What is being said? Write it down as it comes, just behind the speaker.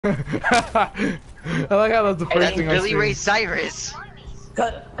I like how that's the first thing I Billy see. Ray Cyrus.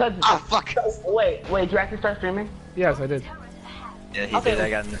 Cause, Oh fuck. wait, did you actually start streaming? Yes, I did. Yeah, he did. I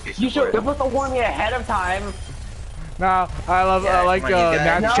got an official You should. for it. You're supposed to warn me ahead of time. Nah, I Yeah, like come on, you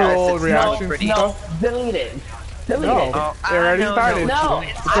guys- natural no, reactions pretty- and No, stuff. delete it. Delete No, it. Oh, it already started. No,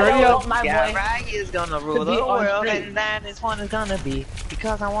 It's I already don't up. want my Yeah, voice. Raggy is gonna rule be the on world, stream. and that is what it's gonna be.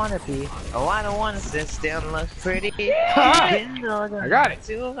 Because I wanna be. Oh, I don't wanna sit still and look pretty. I got it.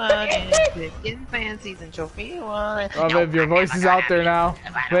 200 picking fancies and trophy one. Oh, babe, your voice is out there now.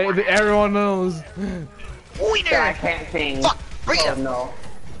 Everyone knows. Yeah, I can't sing. Fuck! Bring it Oh up! no.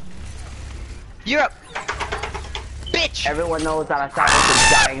 You're up! Bitch! Everyone knows that I started with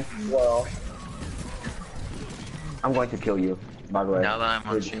a dying squirrel. I'm going to kill you, by the way. Now that I'm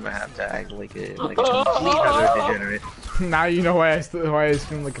on stream, I have to act like a complete other degenerate. Now you know why I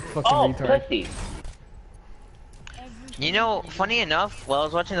scream like a fucking Oh, retard. pussy. You know, funny enough, while I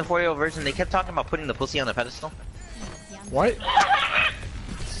was watching the 4-year-old version, they kept talking about putting the pussy on the pedestal. What?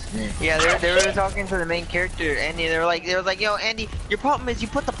 Yeah, they were talking to the main character, Andy. They were like, yo, Andy, your problem is you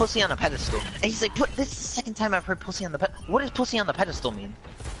put the pussy on a pedestal. And he's like, this is the second time I've heard pussy on the What does pussy on the pedestal mean?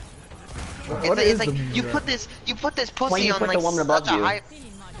 It's like you put this pussy When you on put like the woman above such a you. high.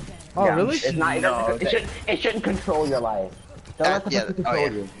 Oh, Yeah, really? It's not. It shouldn't control your life. Don't let the Yeah, pussy oh, control yeah.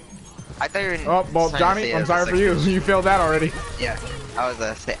 you. I thought you were. Oh, well, trying to Johnny, say I'm it sorry was for like- you. You failed that already. Yeah, I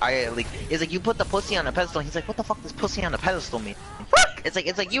was say he's like, you put the pussy on a pedestal. He's like, what the fuck does pussy on a pedestal mean? It's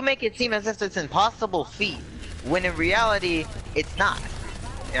like you make it seem as if it's an impossible feat, when in reality it's not.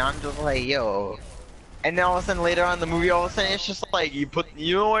 And I'm just like, yo. And then all of a sudden later on in the movie, all of a sudden it's just like you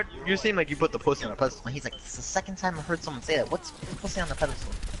know what? You seem like you put the pussy on a pedestal. And he's like, it's the second time I've heard someone say that. What's pussy on the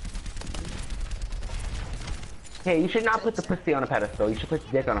pedestal? Hey, you should not put the pussy on a pedestal. You should put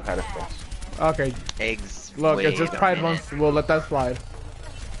the dick on a pedestal. Okay, Eggs. look, Wait it's just a Pride minute. Month. We'll let that slide.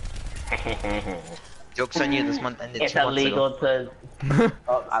 Joke's on you. This month ended It's 2 months ago. illegal to.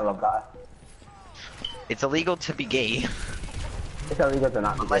 Oh, I love God. It's illegal to be gay. It's illegal to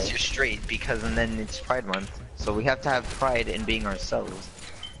not be Unless gay. you're straight, because and then it's Pride Month. So we have to have pride in being ourselves.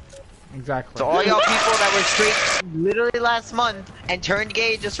 Exactly. So all y'all people that were straight literally last month and turned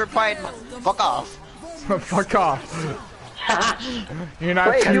gay just for Pride Month, fuck off. Fuck off. You're not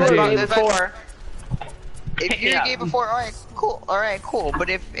Wait, too you were gay. gay before. If you're Yeah. gay before, alright, cool. But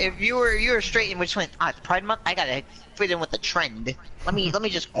if you were straight and we just went, it's Pride Month, I gotta fit in with the trend. Let me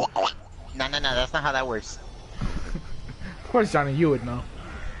just No, that's not how that works. Of course, Johnny, you would know.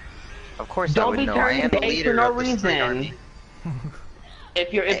 Of course I Don't would be know. I turning am the gay for leader no of the straight reason. army.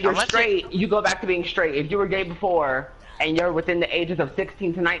 If you're unless straight, you go back to being straight. If you were gay before and you're within the ages of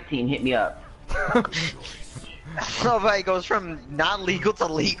 16 to 19, hit me up. Nobody goes from not legal to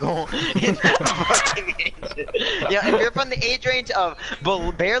legal in that fucking age. Yeah, if you're from the age range of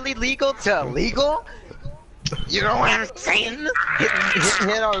barely legal to legal, you know what I'm saying?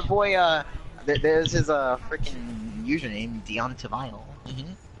 Hit our boy, there's his freaking username, Deontavile.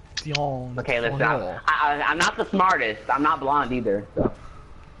 Okay, listen, I'm not the smartest. I'm not blonde either, so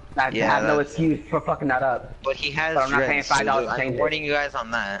I Yeah, have no that's- excuse for fucking that up. But he has But I'm not paying dreads, $5 so to I'm change it. warning you guys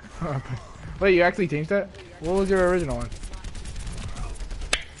on that. Wait, you actually changed that? What was your original one?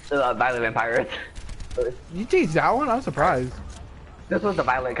 Violet Vampires. You changed that one? I'm surprised. This was the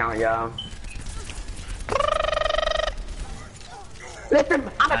Violet account, yeah. Listen,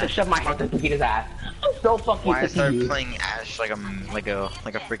 I'm about to shove my hand through Nikita's ass. I'm so fucking Why I sick of started you. playing Ash like a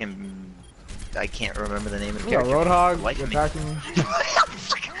freaking, I can't remember the name of the Yeah, character. Roadhog Like me. attacking me.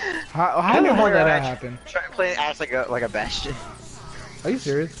 How the hell did that happen? Trying to play Ash like a Bastion. Are you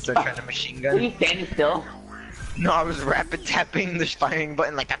serious? So trying to machine Are you gun. standing still? No, I was rapid tapping the firing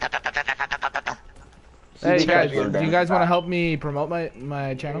button like da. Hey guys, Because do you guys want to help me promote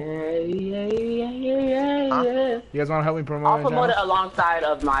my channel? Yeah. You guys want to help me promote I'll my promote it channel? alongside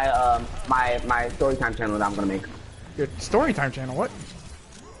of my my storytime channel that I'm gonna make. Your storytime channel, what?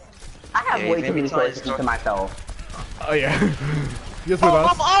 I have Yeah, way too maybe many tell us stories to story. keep to myself. Oh yeah. Just with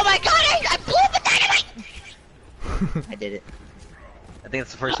us. Oh my god, I blew up the dynamite! I did it. I think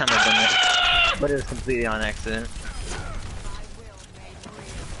it's the first time I've done it. But it was completely on accident.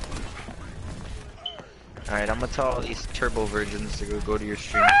 Alright, I'm gonna tell all these turbo virgins to go to your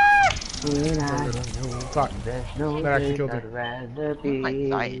stream. Fuck. No That actually killed I'd her. rather My be.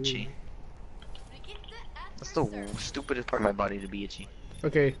 thigh itchy. That's the stupidest part of my body to be itchy.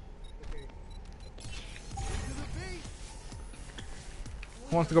 Okay.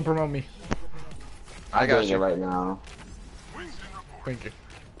 Who wants to go promote me? I got doing it you. right now. Thank you.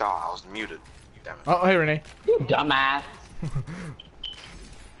 Oh, I was muted. Damn it. Oh, hey Renee. You dumbass.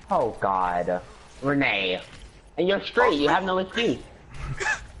 Oh God, Renee. And you're straight. You have no excuse.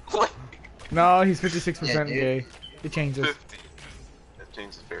 No, he's 56% Yeah, dude. gay. It changes. 50. That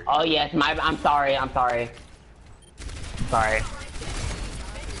changes very. Oh yes, I'm sorry. Sorry.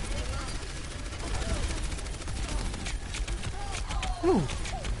 Ooh.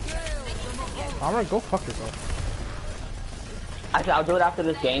 Alright, go fuck yourself. Actually, I'll do it after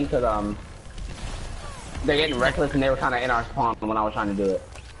this game because they're getting reckless and they were kind of in our spawn when I was trying to do it.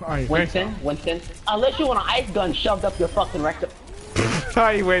 Alright, Winston, unless you want an ice gun shoved up your fucking rectum.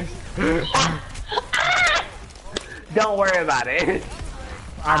 Sorry, win. Don't worry about it.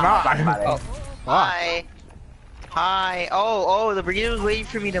 I'm not. About it. Oh. Hi. Hi. Oh, the brigade was waiting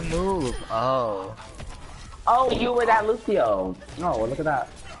for me to move. Oh. Oh, you were that Lucio. No, look at that.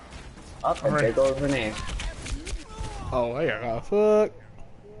 Oh, and there goes Renee. Oh, I got fuck.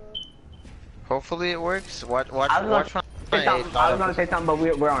 Hopefully it works. Watch. I was gonna say something, but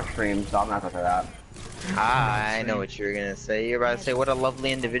we're on stream, so I'm not gonna say that. I know what you're gonna say. You're about to say, what a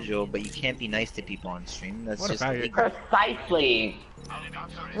lovely individual, but you can't be nice to people on stream. That's What a just faggot. illegal. Precisely.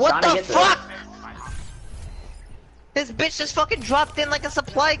 What Johnny, the get fuck? This bitch just fucking dropped in like a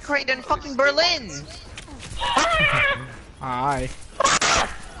supply crate in fucking Berlin. Aye.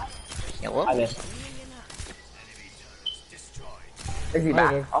 Yeah, well, Hi, Liv. Is he Hi,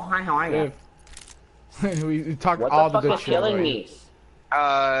 back? Liv. Oh, hi, how are you? we talked What all the the fuck good is shit. killing Right? me?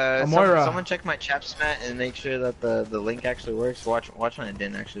 Amora. someone check my chaps mat and make sure that the link actually works. Watch when it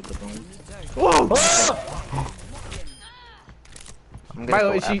didn't actually put the link. Whoa! I'm By the gonna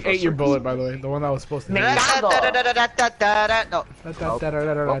way, go she Afro ate your Circus. bullet, by the way. The one that was supposed to be. No.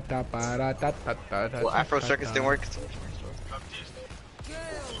 Well, Afro Circus didn't work.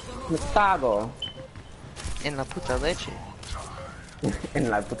 Mustago. In la puta leche. En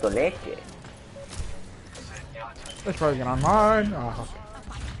la puta leche. Let's probably get online. Oh.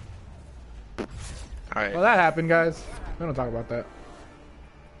 Alright. Well, that happened, guys. We don't talk about that.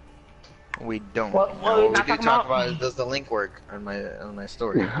 We don't. What No, are we what we not do talking talk about? about is, does the link work on my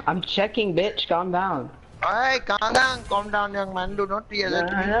story? I'm checking, bitch. Calm down. Alright, calm down, young man. Do not be a little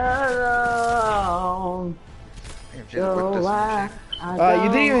You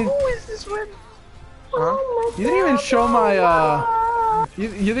didn't even. Who is this one? Huh? You didn't even show my You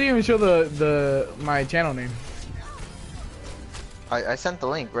didn't even show my channel name. I sent the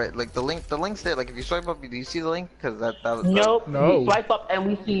link, right? Like the link's there. Like if you swipe up, do you see the link? Cause that was. Nope. No. We swipe up and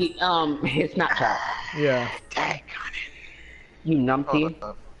we see his Snapchat. Yeah. Dang You numpty.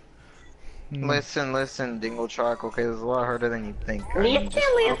 on it. Listen, Dingle Chalk. Okay, this is a lot harder than you think. I mean, just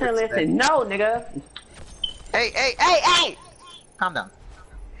hope it's Listen. No, nigga. Hey! Calm down.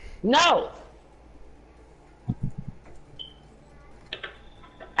 No.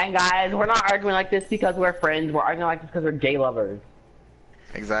 And guys, we're not arguing like this because we're friends. We're arguing like this because we're gay lovers.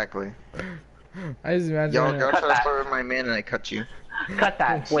 Exactly. I just imagine. Y'all Cut try to that. flirt with my man and I cut you. Cut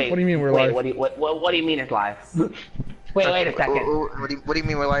that. Wait. What do you mean we're wait, live? What do you mean it's live? wait a second. What do you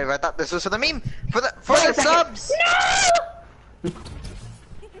mean we're live? I thought this was for the meme. For the Wait a second. subs. No!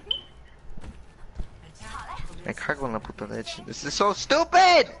 Me cago en la puta leche. This is so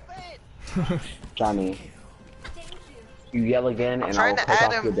stupid. Johnny, you yell again and trying I'll to cut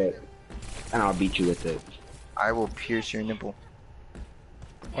add off your him. dick. And I'll beat you with it. I will pierce your nipple.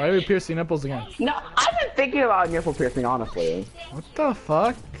 Why are we piercing nipples again? No, I've been thinking about nipple piercing, honestly. What the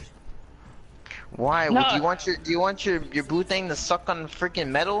fuck? Why? No. Do you want your blue thing to suck on freaking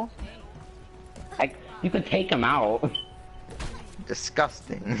metal? Like, you could take them out.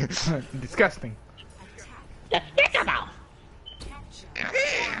 Disgusting. Disgusting. Despicable!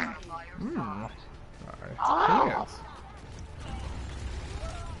 Alright. Oh. Yes.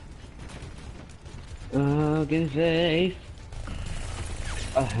 Ugly face,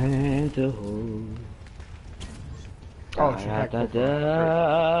 a hand to hold. Oh, she hacked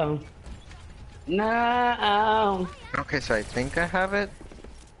Da-da-da. Now. Okay, so I think I have it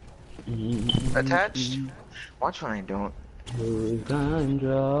attached. Watch when I don't. Who's gonna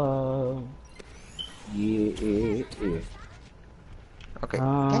draw? Yeah. Okay,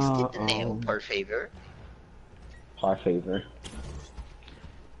 let's get the nail, por favor. Par favor.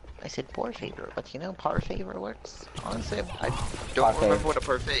 I said por favor, but you know par favor works. Honestly, I don't Parfait. remember what a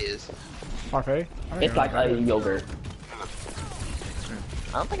parfait is. Parfait? I don't It's even like know. a yogurt.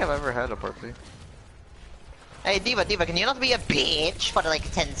 I don't think I've ever had a parfait. Hey, Diva, can you not be a bitch for like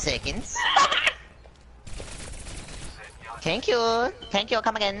 10 seconds? Thank you,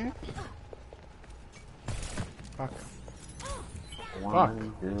 come again. Fuck.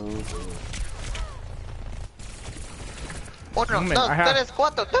 One, two, Uno, Man, dos, I have- tres,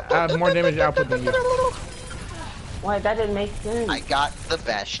 cuatro. I have more damage output than you. Wait, that didn't make sense. I got the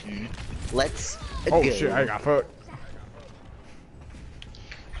Bastion. Let's Oh go. shit, I got fucked.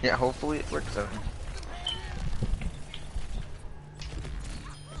 Yeah, hopefully it works out.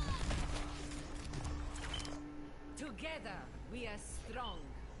 Together, we are strong.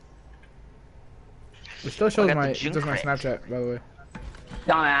 It still shows got the my junk just my crank. Snapchat, by the way.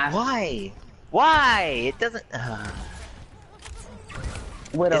 Dumbass. Why? Why? It doesn't.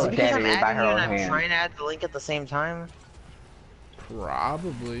 Widow Is it because dead I'm by adding her you own and I'm hand. trying to add the link at the same time?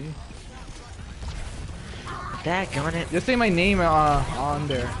 Probably. Daggone it. Just say my name on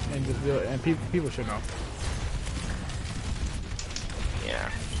there and just do it, and people should know. Yeah.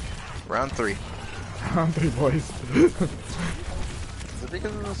 Round 3. I'm 3 boys. Is it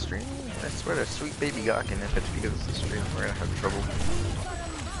because of the stream? I swear to sweet baby gawking, if it's because of the stream, we're gonna have trouble.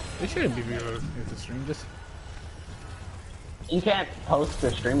 It shouldn't be because it's a stream. Just You can't post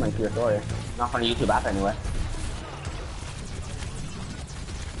the stream link to your story. Not from the YouTube app anyway.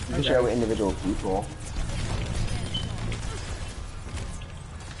 You can share it with individual people.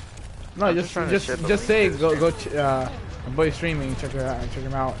 no, I'm just just trying to share the just link say to the go my boy streaming, check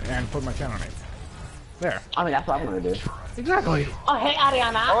him out, and put my channel name. There. I mean, that's what I'm gonna do. Exactly. Oh, hey,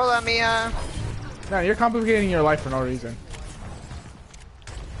 Ariana. Hola, Mia! No, you're complicating your life for no reason.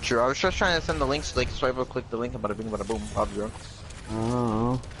 True, I was just trying to send the link so they can swipe or click the link and bada bing bada boom, Bob Joe.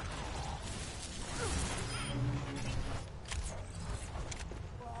 Oh.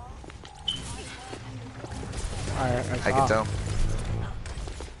 I can tell.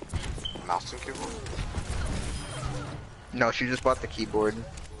 Mouse and keyboard? No, she just bought the keyboard.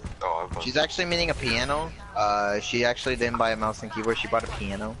 Oh, I She's actually meaning a piano. She actually didn't buy a mouse and keyboard, she bought a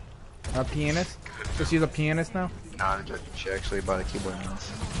piano. A pianist? So she's a pianist now? Nah, I'm joking. She actually bought a keyboard and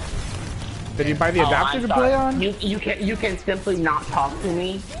mouse. Did you buy the adapter I'm to sorry. play on? You can simply not talk to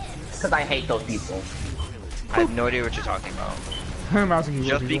me because I hate those people. I have no idea what you're talking about. Mouse and keyboard.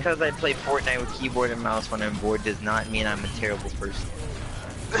 Just people. because I play Fortnite with keyboard and mouse when I'm bored does not mean I'm a terrible person.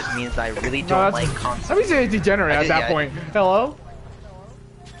 It just means I really No, don't that's- like consoles. Let me say degenerate I at did- that yeah, I- point. Hello?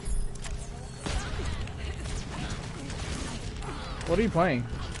 What are you playing?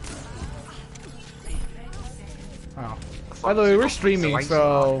 Oh. By the way, we're streaming,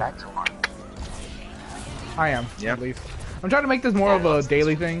 so I am, Yeah. at least. I'm trying to make this more of a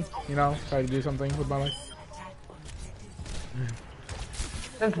daily thing, you know, try to do something with my life.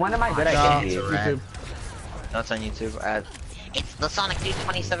 Since when am I good at Nah, games? YouTube. That's on YouTube. It's the Sonic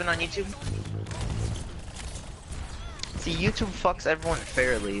 27 on YouTube. See, YouTube fucks everyone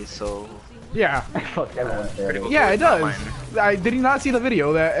fairly, so Yeah. Fuck everyone. Critical Yeah, Core it is not does. mine. Did you not see the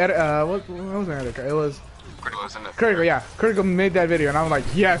video that, what was the editor? It was Critical, isn't it? Critical, yeah. Critical made that video, and I'm like,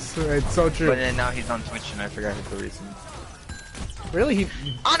 yes, it's so true. But then now he's on Twitch and I forgot the reason. Really? He...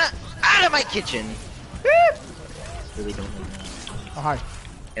 Out of my kitchen! Really don't know. Oh, hi.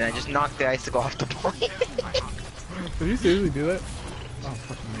 And I just knocked the icicle off the plate. Did you seriously do that? Oh,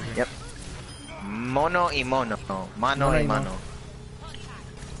 fucking amazing. Yep. Mono y mono. Mano Mono y y mano. mano.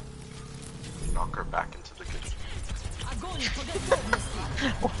 Knock her back into the kitchen.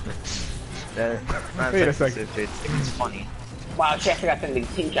 Wait a second. It's funny. Wow, she actually got sent to the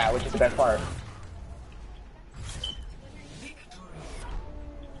team chat, which is the best part.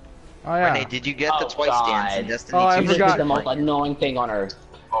 Oh, yeah. Renee, did you get the Oh, twice dance in God. Destiny Oh, I 2? This forgot. is the most annoying thing on earth.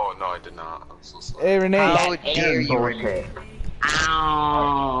 Oh, no, I did not. I'm so sorry. Hey, Renee. How That dare air you, bullshit. Renee?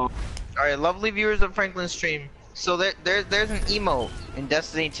 Ow. Alright, lovely viewers of Franklin's stream. So there's an emote in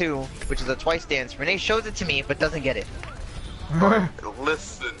Destiny 2, which is a twice dance. Renee shows it to me, but doesn't get it.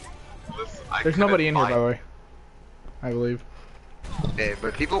 Listen. I There's nobody in here, couldn't by the way. I believe. Okay,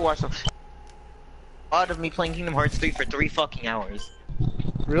 but people watch the lot of me playing Kingdom Hearts 3 for 3 fucking hours.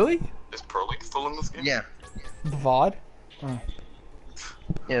 Really? find- Is Pro League still in this game? Yeah. VOD? Oh.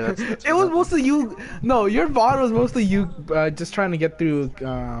 Yeah, that's It was mostly you. No, your VOD was mostly you just trying to get through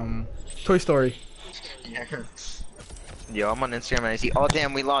Toy Story. Yeah. Yo, I'm on Instagram and I see, oh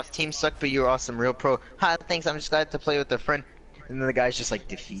damn, we lost. Team suck, but you're awesome, real pro. Ha, thanks. I'm just glad to play with a friend. And then the guy's just like,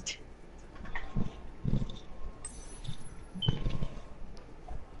 defeat.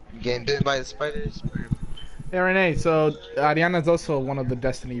 Getting bitten by the spiders. Yeah, Renee. So Ariana's also one of the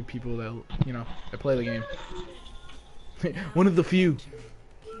Destiny people that that play the game. One of the few.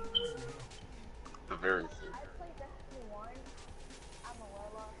 The very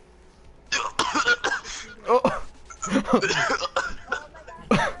Oh.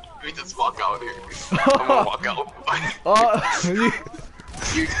 Let me just walk out here. I'm gonna walk out. Oh.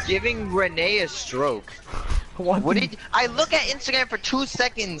 You're giving Renee a stroke. What did I look at Instagram for 2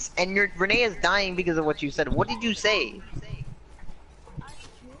 seconds and Renee is dying because of what you said. What did you say?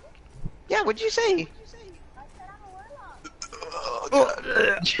 Yeah, what did you say?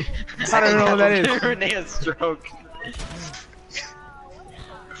 I don't know what that is. Renee a stroke.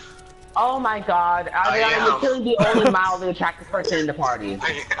 Oh my god, Adriana, you're killing the only mildly attractive person in the party.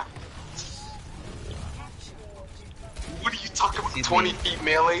 I am. What are you talking about? 20 feet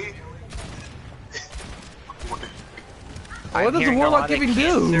melee? What does the Warlock even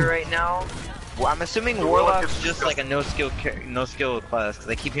do? Right now? Well, I'm assuming Warlock's just like a no skill class because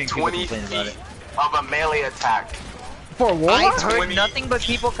I keep hearing people 20 complain about feet it. of a melee attack. For a Warlock? I've heard 20. nothing but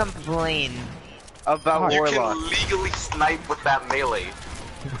people complain about You Warlock. can legally snipe with that melee.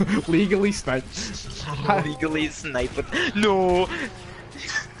 Legally sniped. Legally snipe with no.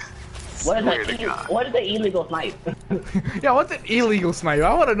 What Swear is to an God. what is an illegal snipe? Yeah, what's an illegal snipe?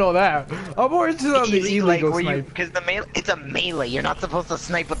 I want to know that. I'm more interested on the illegal snipe. Because the melee, it's a melee. You're not supposed to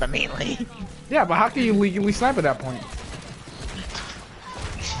snipe with the melee. Yeah, but how can you legally snipe at that point?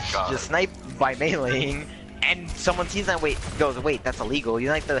 God. Just snipe by meleeing, and someone sees that. Wait, that's illegal. You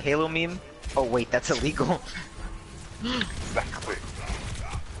like the Halo meme? Oh wait, that's illegal. Exactly.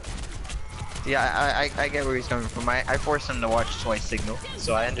 Yeah, I get where he's coming from. I forced him to watch Twice Signal,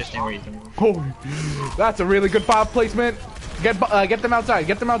 so I understand where he's coming from. Oh, that's a really good foul placement. Get them outside.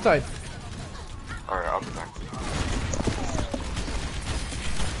 Get them outside. Alright, I'll be back.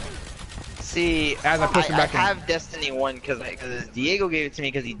 See, As I push him back in. I have Destiny 1 because Diego gave it to me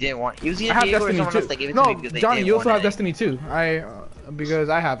because he didn't want. It was I either have Diego or Destiny someone 2. else that gave it to me No, because they Johnny, didn't you also want have it. Destiny 2. Because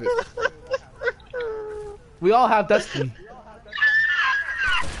I have it. We all have Destiny.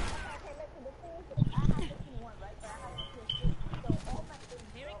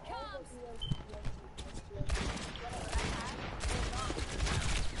 Here it comes.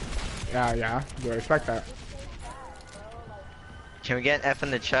 Yeah, you respect that. Can we get an F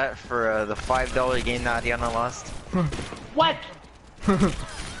in the chat for the $5 game that Diana lost? What?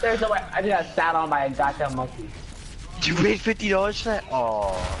 There's no way. I just got sat on by a goddamn monkey. You paid $50 for that?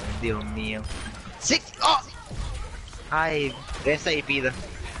 Oh, Dios mío. Oh! Ay, esa y pida.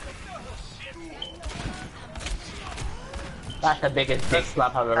 That's the biggest dick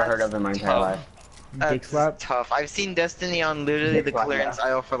slap I've ever heard of in my entire life. Big That's slap. tough. I've seen Destiny on literally Big the slap, clearance yeah.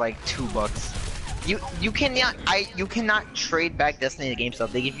 aisle for like $2. You cannot trade back Destiny to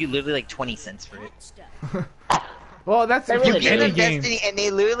GameStop. They give you literally like 20 cents for it. Well, that's They if really you do. Give any them game. Destiny and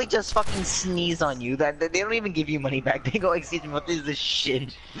they literally just fucking sneeze on you. That they don't even give you money back. They go, excuse me, what is this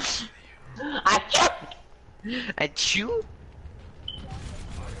shit? I chew?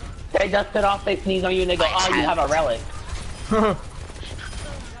 They dust it off, they sneeze on you, and they go, oh, you have a relic.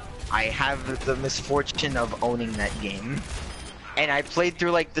 I have the misfortune of owning that game. And I played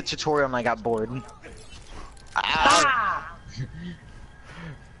through like the tutorial and I got bored. Ah!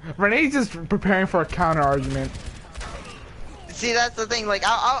 Renee's just preparing for a counter argument. See, that's the thing. Like,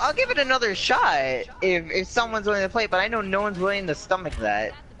 I'll give it another shot if someone's willing to play. But I know no one's willing to stomach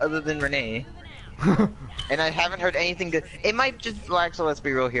that other than Renee. And I haven't heard anything good. It might just. Well, actually, let's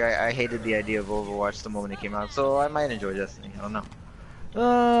be real here. I hated the idea of Overwatch the moment it came out, so I might enjoy Destiny. I don't know.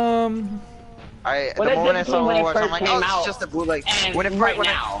 Um, The Well, moment I that's saw when it Overwatch, first I'm like, came oh, it's out. just a bootleg. And When it right when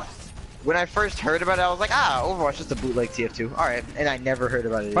now, when I first heard about it, I was like, ah, Overwatch is just a bootleg TF2. All right, and I never heard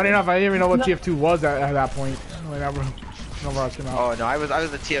about it. funny again. enough, I didn't even know what TF2 was at that point. When Overwatch came out. Oh no, I was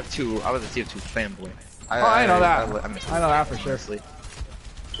a TF2. I was a TF2 fanboy. I know that. I miss I know that for sure. honestly.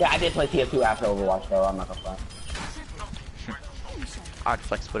 yeah, I did play TF2 after Overwatch, though, I'm not gonna lie. Odd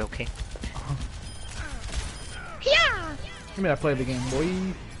flex, but okay. Give me that play of the game,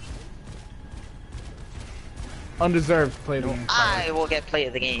 boy. Undeserved play of the game. sorry. I will get play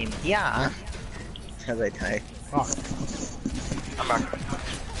of the game. Yeah. As I die. Oh, I'm back.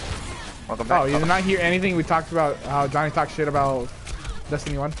 Welcome back. oh, you did not hear anything we talked about? How Johnny talked shit about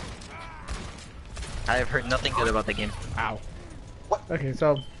Destiny 1? I have heard nothing good about the game. Ow. Okay,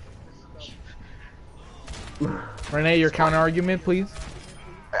 so Renee, your counter argument, please.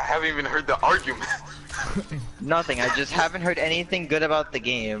 I haven't even heard the argument. Nothing. I just haven't heard anything good about the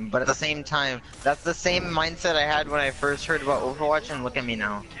game. But at the same time, that's the same mindset I had when I first heard about Overwatch, and look at me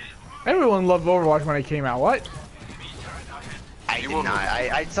now. Everyone loved Overwatch when it came out. What? I did not.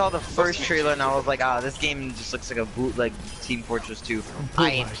 I saw the first trailer and I was like, ah, this game just looks like a bootleg Team Fortress 2. I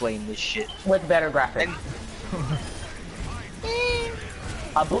ain't playing this shit. With better graphics.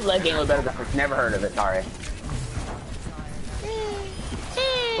 A bootleg game with better graphics, never heard of it, sorry.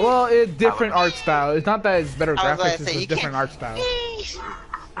 Well, it's different art style. It's not that it's better I was graphics. gonna It's say, just you different can't- art style.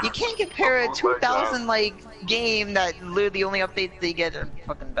 You can't compare a Oh my 2000 like game that literally the only updates they get are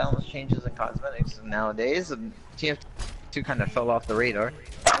fucking balance changes and cosmetics. And nowadays, TF2 kind of fell off the radar.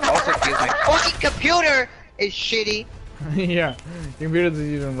 Also, excuse me. Oh, the computer is shitty. Yeah, your computer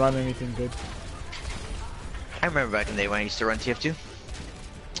doesn't even run anything good. I remember back in the day when I used to run TF2.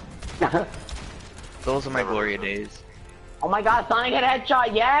 Those are my Gloria days. Oh my god, Sonic hit a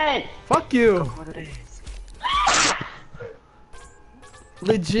headshot, yes! Fuck you.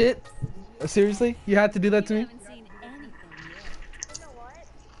 Legit? Seriously? You had to do that to me? Haven't seen anything yet.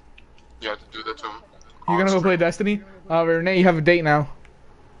 You have to do that to him. You're gonna go play Destiny? Renee, you have a date now.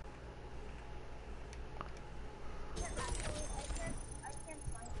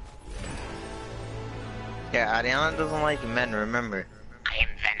 Yeah, Ariana doesn't like men, remember. I am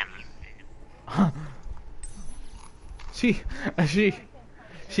Venom.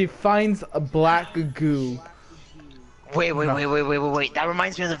 She finds a black goo. Wait. That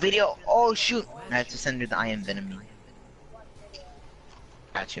reminds me of the video. Oh shoot. I have to send her the I am Venom meme.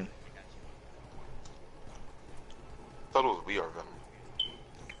 Got you. I thought it was We Are Venom.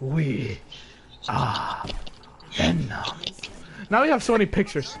 We are Venom. Now we have so many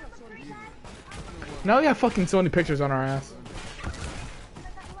pictures. Now we have fucking so many pictures on our ass.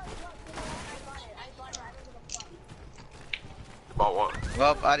 About what?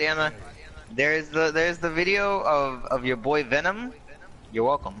 Well, Ariana, there's the video of your boy Venom. You're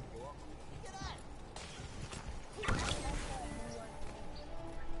welcome.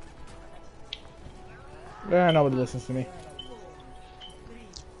 Yeah, nobody listens to me.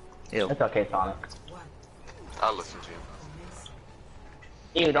 Ew. It's okay, Sonic. I listen to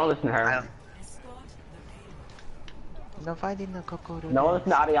you. Ew, don't listen to her. No fighting the Kokoro. No one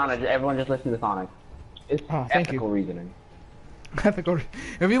listen to Ariana, everyone just listen to Sonic. It's thank ethical you. reasoning.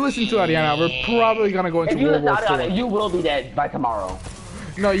 If you listen to Ariana, we're probably gonna go into If you World listen War to Ariana, IV. you will be dead by tomorrow.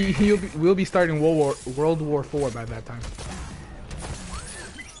 No, we'll be starting World War IV by that time.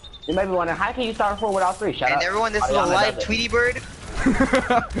 You may be wondering, how can you start 4 without 3? Shut up. And everyone, this is a Ariana live does it. Tweety Bird.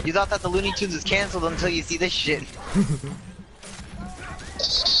 You thought that the Looney Tunes was canceled until you see this shit.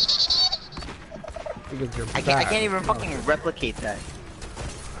 Because you're I bad. can't even fucking replicate that.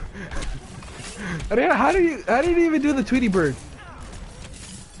 Ariana, how do you even do the Tweety Bird?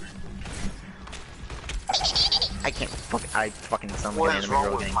 I fucking sound like What an is anime wrong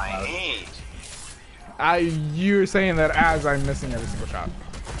girl with getting my clout. age? You're saying that as I'm missing every single shot.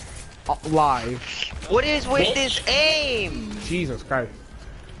 Live. What is with this aim? Jesus Christ.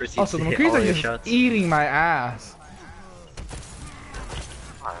 Proceeds Also, the to hit McCrees all are your just shots. eating my ass.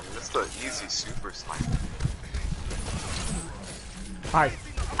 I missed the easy super sniper. Hi.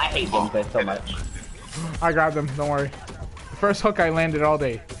 I hate Doom Fist so much. I grabbed him, don't worry. The first hook I landed all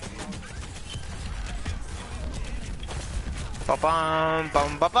day. Ba-bum,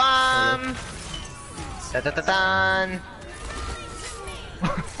 bum, ba-bum. Da-da-da-dan.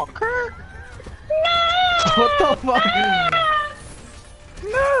 Fucker. What the fuck?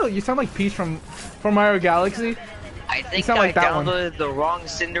 No! You sound like Peach from Mario Galaxy. I think sound I like that one. downloaded the wrong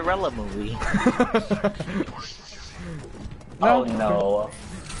Cinderella movie. Oh no.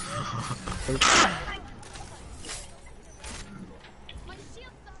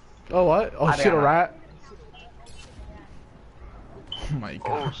 Oh what? Oh shit, a Ariana. rat. Oh my Oh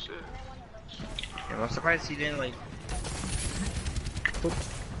god. shit. I'm surprised he didn't like.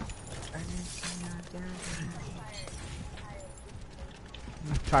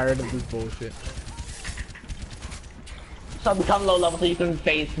 I'm tired of this bullshit. So become low level so you can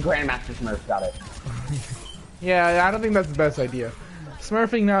face Grandmaster Smurf, got it. Yeah, I don't think that's the best idea.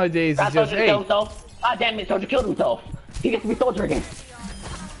 Smurfing nowadays is That just, soldier killed hey, himself. God damn it, soldier killed himself. He gets to be soldier again.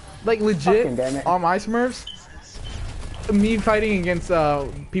 like Fucking legit, damn it. on my Smurfs, me fighting against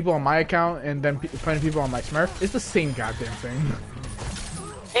people on my account and then fighting people on my Smurf, it's the same goddamn thing.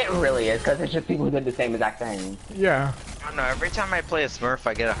 It really is, because it's just people who did the same exact thing. Yeah. I don't know. Every time I play a Smurf,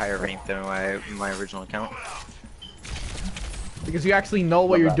 I get a higher rank than my original account. Because you actually know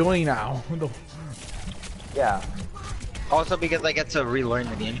what Love you're that. doing now. Yeah. Also because I get to relearn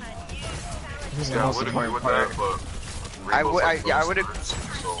the game. Yeah, I would agree with that, but I would- Rainbow I Six would-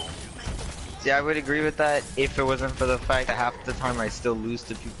 expensive, so See, I would agree with that if it wasn't for the fact that half the time I still lose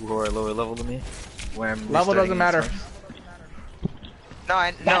to people who are lower level than me. When I'm Level restarting doesn't matter. Smurfs. No,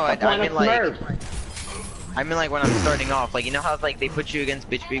 I That's the point mean of like Smurf. I mean like when I'm starting off, like you know how like they put you against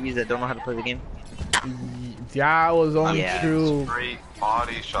bitch babies that don't know how to play the game. Yeah, it was only Yeah. true. straight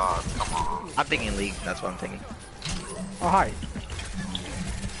body shots. Come on. I'm thinking League. That's what I'm thinking. Oh, hi.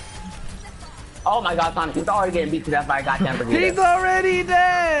 Oh my god, Sonic, he's already getting beat to death by a goddamn He's Vegeta. already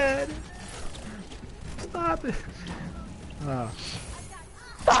dead! Stop it.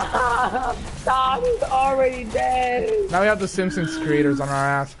 Stop, he's already dead. Now we have the Simpsons creators on our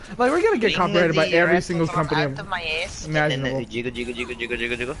ass. Like, we're gonna get copyrighted by every single company. Out of my ass, imaginable. And then jiggle, jiggle, jiggle, jiggle,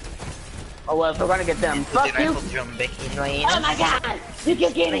 jiggle, jiggle. Oh well, if we're gonna get them. Fuck you. Drum back in my Oh ass. my god, you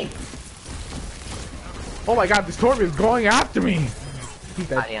keep getting. Oh my god, this Torb is going after me! He's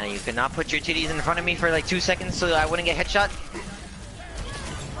dead. Yeah, you could not put your titties in front of me for like 2 seconds so I wouldn't get headshot.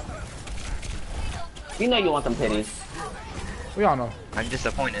 You know you want them titties. We all know. I'm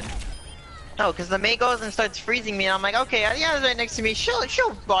disappointed. No, because the May goes and starts freezing me, and I'm like, okay, Ariana's right next to me.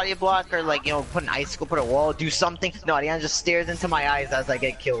 She'll body block or like, you know, put an icicle, put a wall, do something. No, Ariana just stares into my eyes as I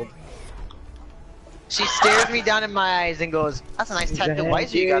get killed. She stares me down in my eyes and goes, "That's a nice tattoo. Why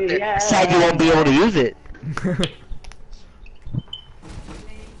is you got there? Sad you won't be able to use it."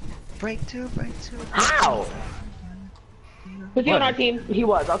 Break two. How? Was he on our team? He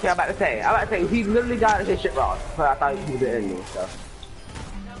was. Okay, I'm about to say. He literally got his shit wrong. So I thought he was the enemy. So.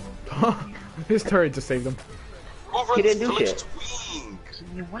 His turret just saved him. He didn't do shit.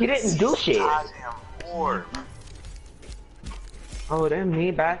 He didn't do shit. Oh, damn,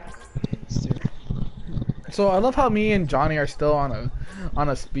 me back. So I love how me and Johnny are still on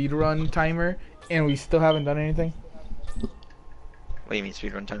a speed run timer, and we still haven't done anything. What do you mean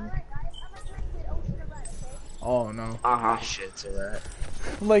speedrun timer? Oh no. Shit to that.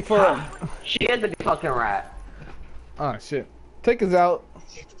 Like for She is the fucking rat. oh shit. Take us out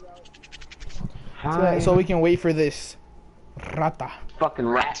so we can wait for this rata. Fucking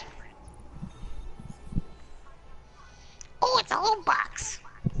rat. Oh, it's a loot box.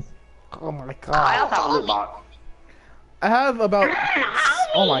 Oh my I god. also have a loot box. I have about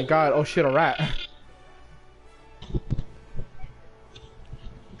oh my god. Oh shit, a rat.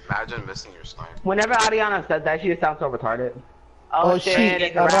 Imagine missing your sniper. Whenever Ariana says that, she just sounds so retarded. Oh, shit, shit,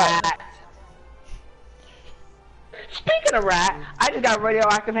 it's a rat. Speaking of rat, I just got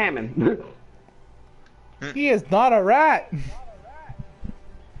radioactive Hammond. He is not a rat.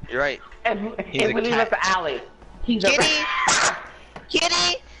 You're right. He's if a we leave cat. us to Alex, he's a Kitty! rat.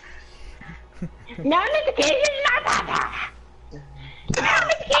 Kitty! No, Mr. Kitty, it's not that. No,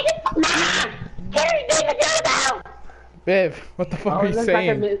 Mr. Kitty, no! Kitty, do the dodo! Biv, what the fuck are you looks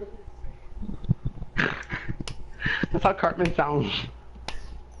saying? Like that's how Cartman sounds.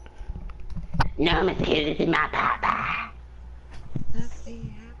 No, Mr. Kitty, this is my papa.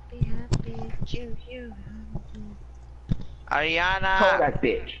 Happy, choo choo. Call Ariana, that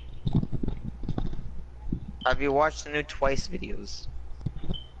bitch. have you watched the new Twice videos?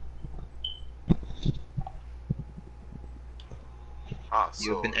 So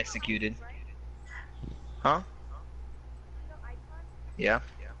You have been executed. Huh? Yeah.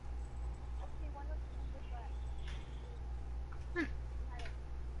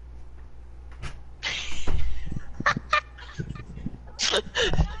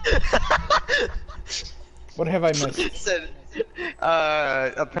 What have I missed? Said,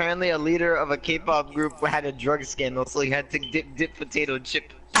 apparently a leader of a K-pop group had a drug scandal, so he had to dip potato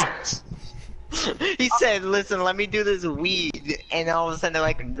chip. He said, "Listen, let me do this weed," and all of a sudden they're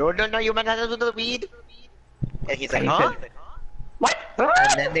like, "No, you might not do the weed." And he's like, "Huh?" What?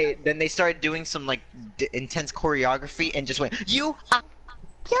 And then they started doing some like intense choreography and just went, "You are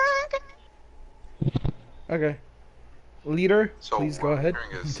young." Okay. Leader, So please what go I'm ahead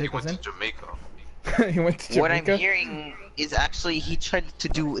hearing and is he take us went in. to Jamaica. He went to Jamaica. What I'm hearing is actually he tried to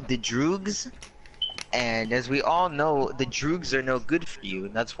do the droogs, and as we all know, the droogs are no good for you,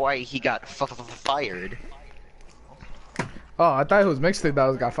 and that's why he got fired. Oh, I thought it was Mixtape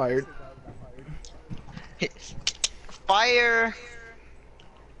that got fired. Fire.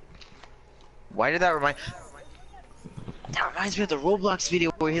 Why did that remind? That reminds me of the Roblox video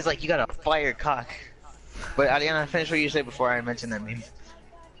where he's like, "You got a fire cock." But Ariana, finish what you said before I mentioned that meme.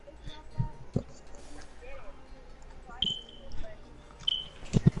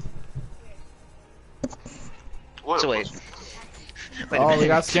 What? So wait. Wait a Oh, we minute.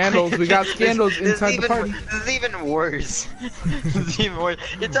 got scandals. We got scandals This is inside the even- party. This is even worse. This is even worse.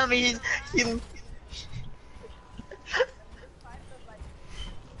 You're telling me he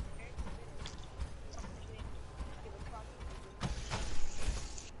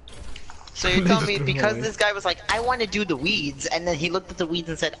So you're telling me Just because annoying. this guy was like, "I want to do the weeds," and then he looked at the weeds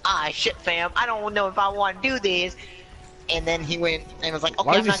and said, "Ah, shit, fam, I don't know if I want to do this," and then he went and was like, "Okay,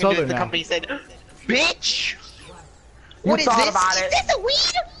 Why I'm is he not gonna do it." Southern The now? company said, "Bitch, what is thought this? about Is it. this a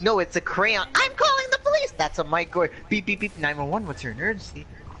weed? No, it's a crayon. I'm calling the police." That's a Mike Gore. Beep beep beep. 911. What's your emergency?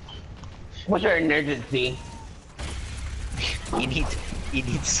 What's your emergency? He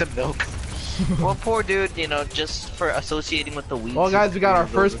needs some milk. Well, poor dude, you know, just for associating with the weeds. Well, guys, we got our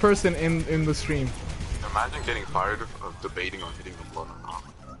he's first over. person in the stream. Imagine getting fired of debating on hitting the blood or not.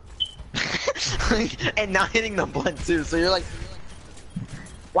 And not hitting the blunt too. So you're like,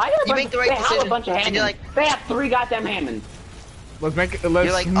 Why do You make the right they have decision, a bunch of and Hammonds? you're like- They have 3 goddamn Hammonds. Let's make it. Let's.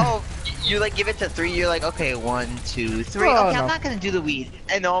 you're like, oh, you like give it to 3. You're like, okay, 1, 2, 3. Oh, Okay, no. I'm not gonna do the weed.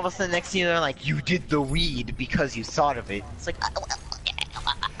 And all of a sudden, next thing you know, they're like, you did the weed because you thought of it. It's like,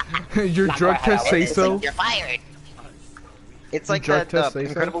 Your Not drug quite test how say it is. so? You're fired. It's like drug that test say so?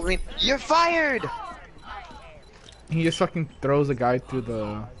 incredible meme. You're fired. He just fucking throws a guy through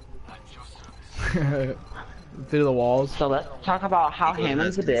the through the walls. So let's talk about how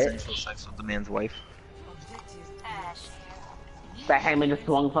Hammond's a bitch. Consensual sex with the man's wife. That Hammond just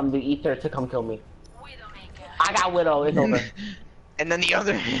swung from the ether to come kill me. I got Widow, it's over. And then the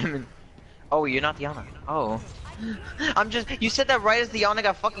other Hammond. Oh, you're not the Ana. Oh. I'm just. You said that right as the Ana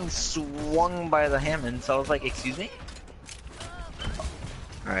got fucking swung by the Hammond, so I was like, excuse me?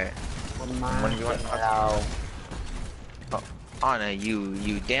 Alright. When do you want to No. Oh, Ana,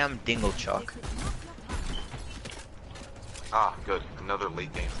 you damn dingle chuck. Ah, good. Another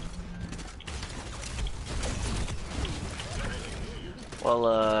late game.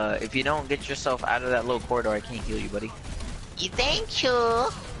 Well, if you don't get yourself out of that little corridor, I can't heal you, buddy. Thank you.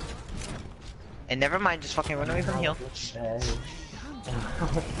 And never mind, just fucking run away from heal. Sorry.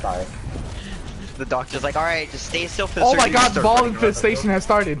 The doctor's like, alright, just stay still for the Oh my surgery god, to start ball running around." infestation has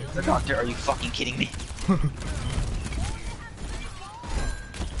started. The doctor, are you fucking kidding me?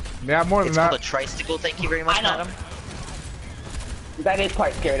 Yeah, more than It's called a that. tricycle, thank you very much, I know. madam. That is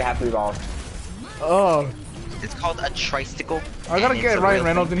quite scary to have 3 balls. Oh, It's called a tricycle. I gotta and it's get a Ryan real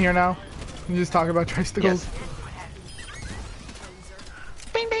Reynolds thing. in here now. Can you just talk about tricycles? Yes.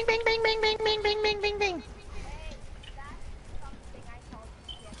 Bing, bing, bing, bing, bing, bing, bing, bing, bing, bing, bing.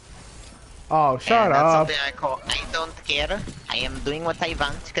 Oh, shut And that's up. something I call I don't care. I am doing what I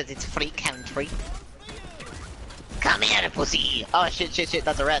want because it's free country. Come here, pussy. Oh shit, shit, shit.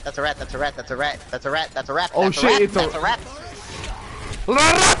 That's a rat. That's a rat. That's a rat. That's a rat. That's a rat. That's a rat. Oh, that's shit, A rat. it's a- That's a rat. La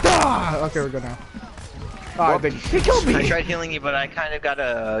Rata! Okay, we're good now. Oh, he killed I me. tried healing you, but I kind of got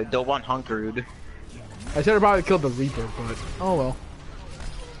a Doban hunkered. I should have probably killed the Reaper, but oh well.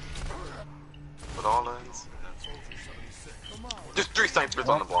 But all ends. Just 3 snipers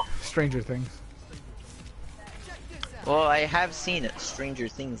on the block. Stranger Things. Well, I have seen it. Stranger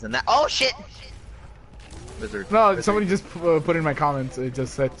Things and that. Oh shit! Wizard. No, Wizard. somebody just put in my comments. It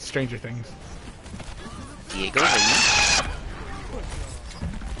just said Stranger Things. Diego, are you?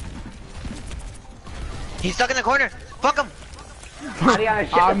 He's stuck in the corner. Fuck him. Ariana,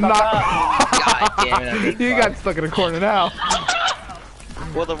 shut I'm the fuck not. up. God damn it! I'm being You fucked. got stuck in a corner now.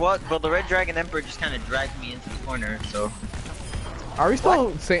 Well, the what? Well, the Red Dragon Emperor just kind of dragged me into the corner. So Are we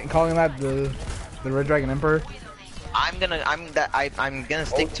still calling that the Red Dragon Emperor? I'm gonna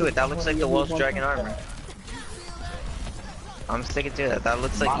stick to it. That looks like the Welsh Dragon armor. I'm sticking to it. That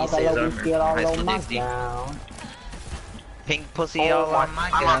looks like Issei's armor. High school DxD. Pink pussy all on my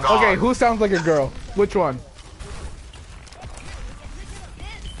I'm gun. on God. Okay, who sounds like a girl? Which one?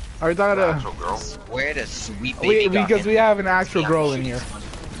 Are we talking to? Actual girl. Where the sweet baby Because Gawkin. we have an actual girl in here.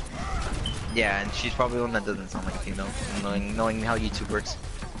 Yeah, and she's probably one that doesn't sound like a female, knowing how YouTube works.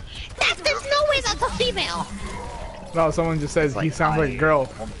 There's no way that's a female. No, someone just says he Like, sounds like a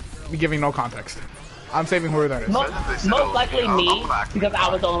girl, giving no context. I'm saving whoever that is. Most likely me, because I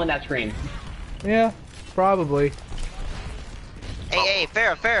was the only one that screamed. Yeah, probably. Hey,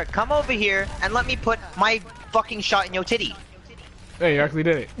 Farrah, come over here and let me put my fucking shot in your titty. Hey, you actually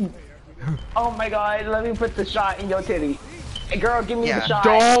did it. Oh my god, let me put the shot in your titty. Hey girl, give me Yeah. the shot.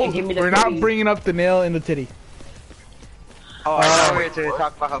 and give me Don't. the We're not titty. bringing up the nail in the titty. Oh, I thought we were to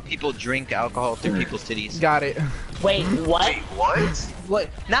talk about how people drink alcohol through people's titties. Got it. Wait, what? What? What?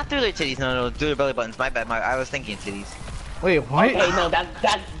 Not through their titties, no, through their belly buttons. My bad, I was thinking titties. Wait, what? Okay, no,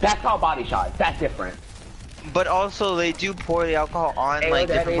 that's called body shots. That's different. But also, they do pour the alcohol on, Hey, like,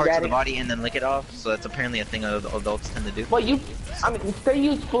 different daddy, parts of daddy. the body and then lick it off, so that's apparently a thing adults tend to do. Well, they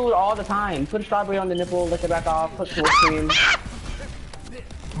use food all the time. Put a strawberry on the nipple, lick it back off, put whipped cream.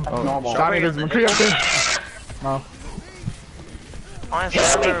 That's normal. Johnny, there's McCree up there. Oh. Honestly,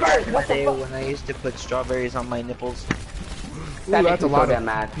 I remember back in the day when I used to put strawberries on my nipples. Ooh, That that's makes a me so lot damn of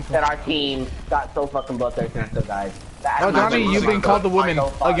mad people. that our team got so fucking bloodthirsty and still died. That- Oh, Johnny, Imagine you've been losing called the woman final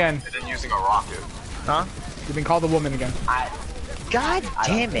fight. again. And then using a rocket. Huh? You've been called the woman again. God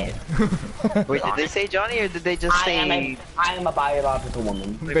damn it. Wait, did they say Johnny or did they just I say... am a biological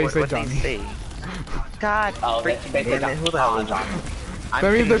woman. They say What'd Johnny. they say? God Oh, they freaking say damn it, who the hell is Johnny?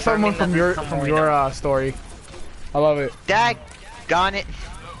 That means there's someone from your story. I love it. Dag gone it.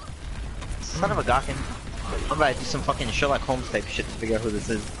 Son of a gawkin. I'm about to do some fucking Sherlock Holmes type shit to figure out who this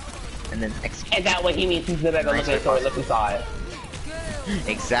is. And then execute. Is that what he means? He's gonna go look at the story, look inside.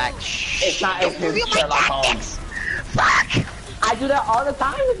 Exact It's not it's his Sherlock Holmes. Fuck! I do that all the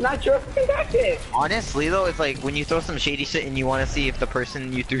time. It's not your fucking tactic. Honestly though, it's like when you throw some shady shit and you want to see if the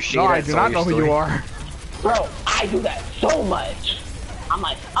person you threw shade No, at I do saw not your know who story. you are. Bro, I do that so much. I'm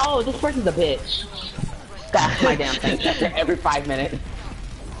like, oh, this person's a bitch. That's my damn thing. That's it every 5 minutes.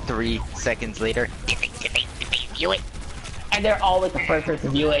 3 seconds later. Did they view it? And they're always the first person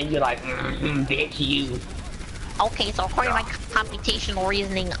to view it, and you're like, bitch, you. Okay, so according to my computational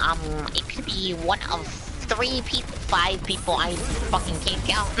reasoning, it could be one of 3 people, 5 people I fucking can't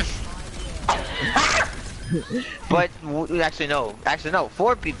count. But actually no,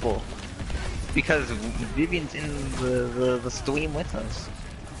 4 people. Because Vivian's in the stream with us.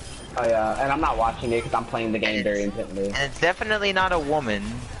 Oh yeah, and I'm not watching it because I'm playing the game very intently. And it's definitely not a woman,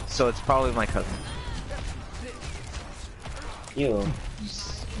 so it's probably my cousin. You.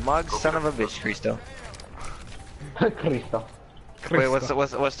 Mug, son of a bitch, Cristo. Cristo. Wait, what's the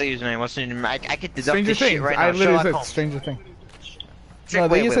username? What's the username? I could deduct Stranger this shit Things. right now. I literally Sherlock said Holmes. Stranger Things. Wait, No,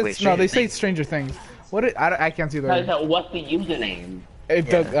 they wait, said wait, no. They Stranger say Stranger Things. What? I can't see the. No, so what's the username? It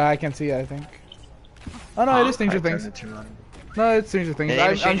does. I can't see it. I think. Oh no, it is Stranger I turned Things. it to run. No, it's Stranger Things. The name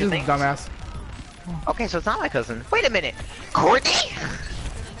I'm is Stranger just a Things? dumbass. Okay, so it's not my cousin. Wait a minute, Courtney?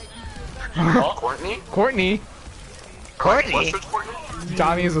 Courtney? Courtney. Courtney? What's it, Courtney?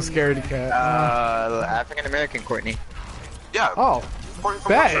 Johnny is a scaredy cat. African American Courtney. oh, Yeah. Courtney from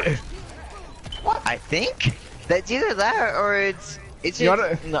bet. Westchurch. What? I think that's either that or it's You just,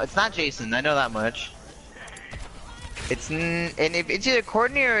 gotta- no, it's not Jason. I know that much. And if it's either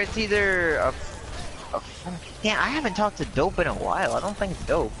Courtney or it's either a yeah, I haven't talked to Dope in a while. I don't think it's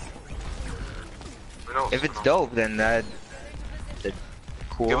Dope. Who knows? If Who it's knows? Dope, then that's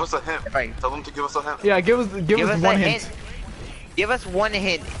cool. Give us a hint. If I- Tell them to give us a hint. Yeah, give us us one a hint. Give us one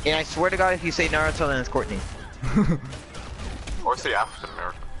hint, and I swear to God, if you say Naruto, then it's Courtney. Or say African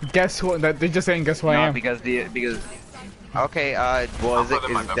American. Guess who? That they're just saying. Guess who I No, am. because okay. Well, I'll is it? put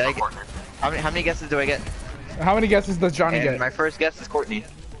in my Is, best did I for get, Courtney. how many guesses do I get? How many guesses does Johnny And get? my first guess is Courtney.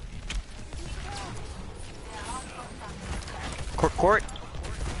 Court.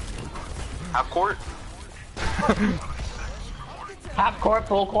 Half court? Half court,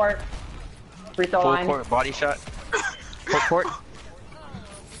 full court, free throw Full line. court, body shot. Court.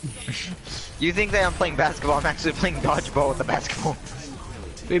 You think that I'm playing basketball? I'm actually playing dodgeball with the basketball.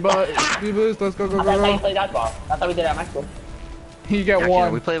 Let's go, go, I thought you go. played dodgeball. That's how we did it at my school. You get Actually,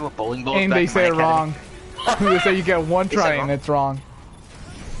 one, we played with bowling balls. and back they in my say it academy. wrong. They say you get one They try, said and wrong. it's wrong.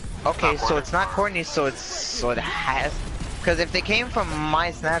 Okay, so it's not Courtney, so it has. Because if they came from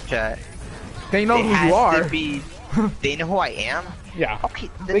my Snapchat, They know it who has you are. to be. They know who I am. Yeah. Okay.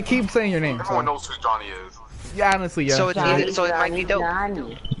 They keep saying your name. Everyone So. knows who Johnny is. Yeah, honestly, yeah. So it's either, so it might be dope.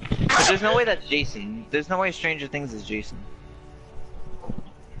 Johnny. But there's no way that's Jason. There's no way Stranger Things is Jason.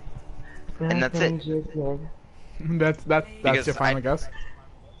 And that's it. that's Because your final guess.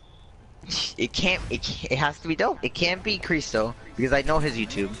 It can't. It has to be dope. It can't be Cristo because I know his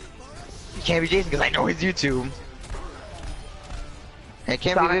YouTube. It can't be Jason because I know his YouTube. And it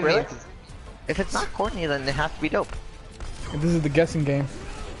can't be Sonic, Vivian. really? 'Cause if it's not Courtney, then it has to be dope. This is the guessing game.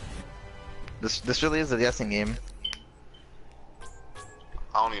 This really is a guessing game.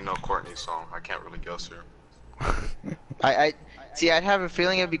 I don't even know Courtney, so I can't really guess here. I see. I'd have a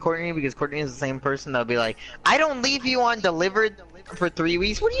feeling it'd be Courtney because Courtney is the same person that'll be like, I don't leave you on delivered for 3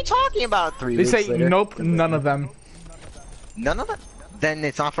 weeks. What are you talking about? 3 They weeks say later? nope, none of them. None of it. Then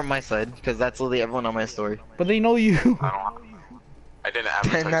it's not from my side because that's literally everyone on my story. But they know you. I didn't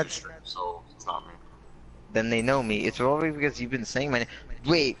advertise that's- this stream, so it's not me. Then they know me. It's probably because you've been saying my name.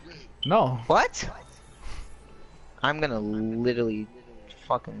 Wait, No. what? I'm gonna literally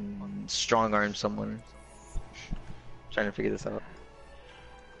fucking strong arm someone. Trying to figure this out.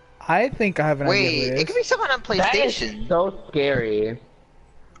 I think I have an idea Wait, who it it could is. be someone on That is PlayStation. so scary.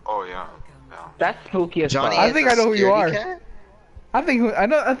 Oh yeah. Yeah. That's spooky as Johnny fuck. I is think a I know who you scaredy are. cat? I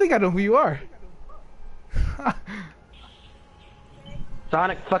think I know who you are.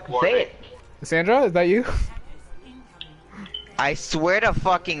 Sonic, fucking What? say it. Sandra, is that you? I swear to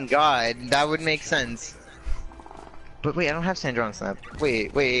fucking God, that would make sense. But wait, I don't have Sandra on Snap.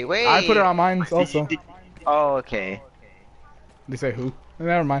 Wait. I put her on mine also. Oh, okay. They say who?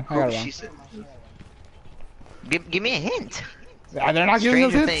 Never mind. I got it She wrong. said. Give me a hint. Yeah, they're not giving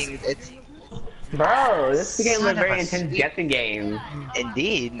us Stranger hints. Things. It's Bro, this game is Son a of very a intense sweet- guessing game.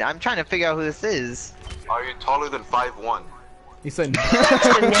 indeed. I'm trying to figure out who this is. Are you taller than 5'1"? He said.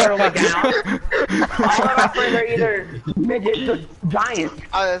 To narrow it down. All of our friends are either midgets or giants.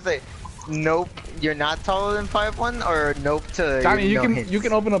 I was gonna say, nope. You're not taller than 5'1", or nope to. Johnny, you no can hints? you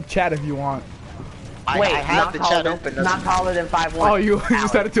can open up chat if you want. I Wait, have not the taller chat than, open. Not doesn't- taller than 5'1". Oh, you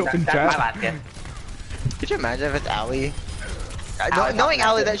just had it to open That's chat? my last guess. Could you imagine if it's Allie? Allie Knowing talking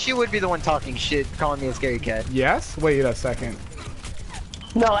Allie, shit. that she would be the one talking shit, calling me a scary cat. Yes. Wait a second.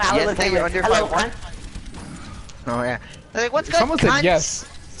 No, Allie Yes, looks that like you're this. under Hello, 5'1". cunt. Oh yeah. They're like, what's good? Someone said cunts? yes.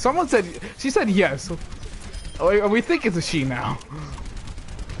 Someone said she said yes. Oh, we think it's a she now.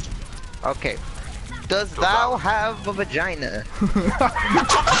 Okay. Does thou have a vagina?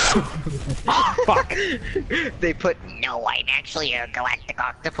 Fuck. They put No, I'm actually a galactic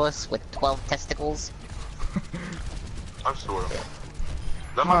octopus with 12 testicles. I swear.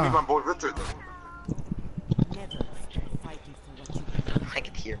 That might be my boy Richard. I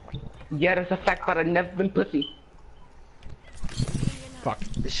can hear one. Yeah, that's a fact, but I've never been pussy. Fuck.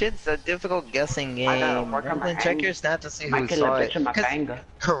 This shit's a difficult guessing game. I know, work on my Then check anger. your snap to see I who kill saw a it. bitch in my 'Cause- banger.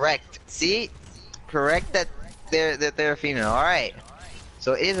 Correct. See? Correct that they're female. Alright.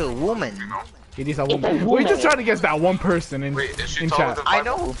 So it is a woman. It is a It's a woman. We're woman. just trying to guess that one person in, Wait, is she in taller chat. than I 5'1"?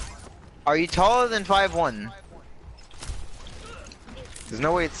 know. Are you taller than 5'1"? There's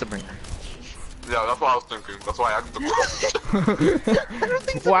no way it's Sabrina. Yeah, that's what I was thinking. That's why I asked the question. I don't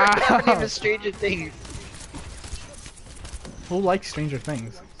think Sabrina have a name Wow. of Stranger Things. Who likes Stranger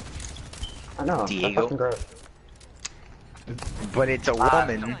Things? I know. That's Diego. fucking gross. But it's a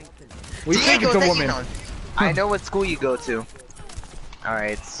woman. We think it's a Diego, woman. you know. I know what school you go to.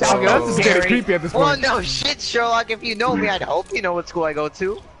 Alright, so... Okay, that's just getting Scary. creepy at this Well, point. no shit, Sherlock. If you know me, I'd hope you know what school I go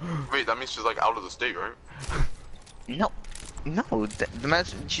to. Wait, that means she's like out of the state, right? No. No, the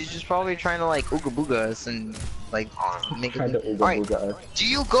match, she's just probably trying to like ooga booga us and like make Trying to it. ooga Alright, booga us. do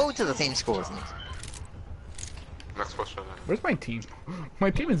you go to the same school as me? Next question. Where's my team?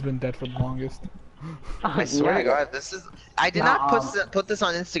 My team has been dead for the longest. I swear to God, this is. I did not Nah, put this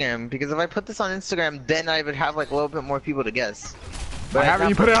on Instagram because if I put this on Instagram, then I would have like a little bit more people to guess. Why I haven't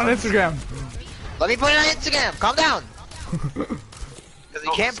did you not put it on Instagram? Let me put it on Instagram. Calm down. Because you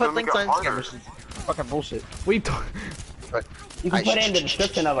No, can't it's put gonna links make on it Instagram. harder. Which is fucking bullshit. We talk. You can I put it in the sh-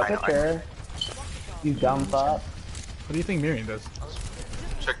 description of a I know, I know. picture. You dumb fuck. What do you think Miriam does?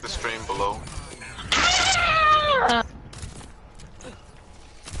 Check the stream below.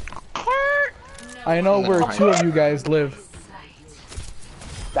 I know where two of you guys live.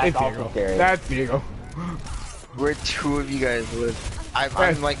 That's It's also Diego. scary. That's Diego. Where two of you guys live? I'm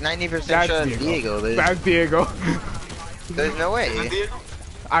That's- like 90% That's sure Diego. it's Diego. That's Diego. There's no Is it way. Diego?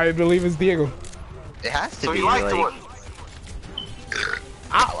 I believe it's Diego. It has to So be. he lied to Like,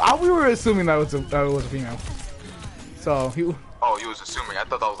 us. We were assuming that was a female. So he. Oh, he was assuming. I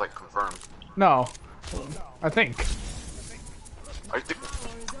thought that was like confirmed. No. I think. Are you think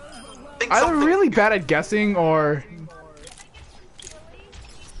Either something? really bad at guessing or.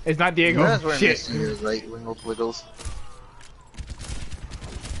 It's not Diego. that's what I'm Shit. missing is like wiggles.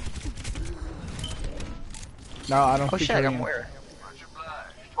 No, I don't Oh think shit, I'm Korean. where?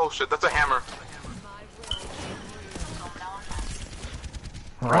 Oh shit, that's a hammer.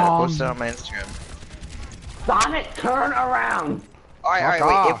 Alright, I posted it on my Instagram. Sonic, turn around. Alright, Fuck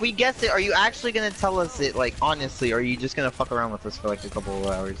wait, off. if we guess it, are you actually gonna tell us it, like, honestly, or are you just gonna fuck around with us for like a couple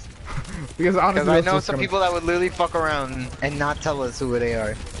of hours? Because honestly, Because I that's know just some gonna- people that would literally fuck around and not tell us who they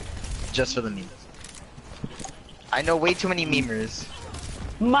are. Just for the meme. I know way too many memers.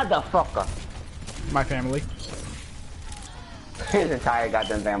 Motherfucker. My family. His entire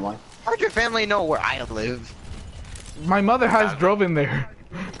goddamn family. How'd your family know where I live? My mother has drove in there.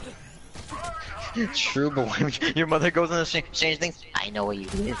 True, but when your mother goes on the strange things, I know where you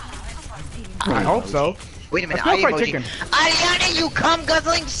live. I hope so. Wait a minute, I feel I fried chicken. Ariana, you cum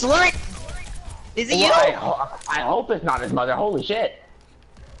guzzling slut! Is it Well, you? I hope it's not his mother. Holy shit.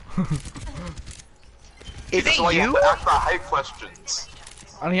 Is That's why it you have you? to ask the hype questions.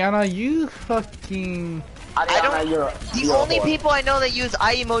 Ariana, you fucking. Ariana, don't- you're, The you're a only whore. people I know that use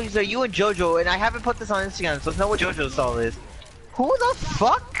eye emojis are you and JoJo, and I haven't put this on Instagram, so know what JoJo's all is. Who the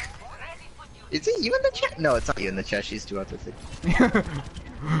fuck? Is it you in the chat? No, it's not you in the chat. She's too autistic.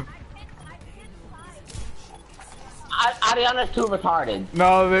 Ariana's too retarded.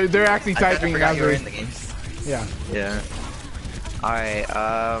 No, they're actually I typing forgot as you were we- in the game. Yeah. Yeah. Alright,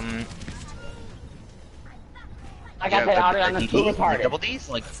 Like I said, Ariana's too retarded. double D's?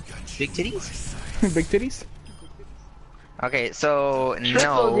 Like, big titties? Big titties. Okay, so,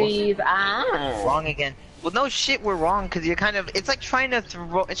 Triple no. D's, ah. Wrong again. Well, no shit, we're wrong, because you're kind of, it's like trying to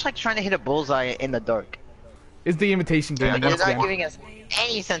throw, it's like trying to hit a bullseye in the dark. Is the imitation game Yeah, You're once not again? giving us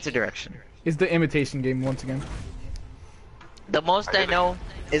any sense of direction. Is the imitation game once again? The most I know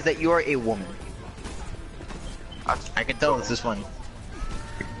is that you are a woman. That's I can tell this is funny.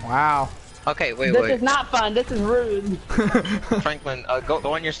 Wow. Okay, wait, This wait. is not fun. This is rude. Franklin,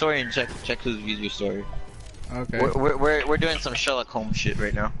 go on your story and check who's viewed your story. Okay. We're doing some Sherlock Holmes shit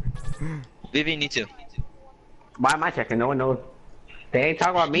right now. Vivian, you too. Why am I checking? No one knows. They ain't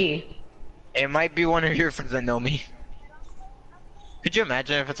talking about me. It might be one of your friends that know me. Could you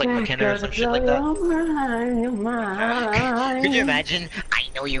imagine if it's like McKenna or some shit like that? Could you imagine? I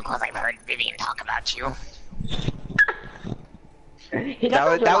know you because I've heard Vivian talk about you. He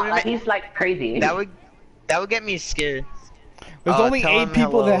does that would like he's like crazy. That would get me scared. There's only tell 8 him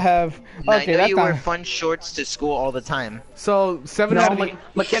people hello. that have. I Okay, know that's you wear not. fun shorts to school all the time. So 7 No, out of the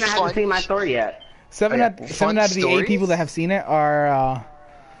McKenna hasn't seen my story yet. seven Oh, out yeah. 7 Fun out of the 8 people stories? that have seen it are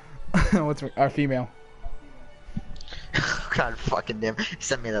are female. God fucking damn!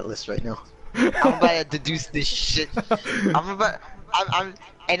 Send me that list right now. I'm about to deduce this shit. I'm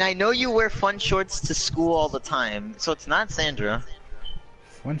and I know you wear fun shorts to school all the time, so it's not Sandra.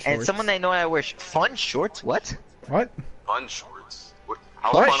 Fun And shorts. someone I know I wear fun shorts. What? What? Fun shorts. What?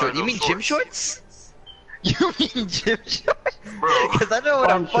 How Fun fun shorts? are You those mean gym shorts? You mean gym shorts? Bro. Because I know what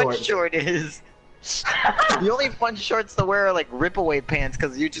Fun a fun shorts. short is. The only fun shorts to wear are like rip-away pants,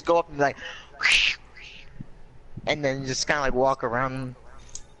 because you just go up and be like, and then you just kind of like walk around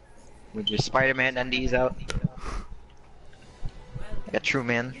with your Spider-Man undies out. Like a true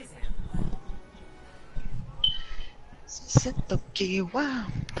man. Wow.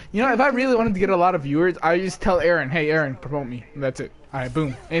 You know, if I really wanted to get a lot of viewers, I just tell Aaron, "Hey, Aaron, promote me." And that's it. Alright,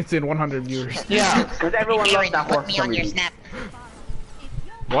 boom, instant 100 viewers. Yeah, because everyone loves Aaron, that put horse. me for on some your reason. snap.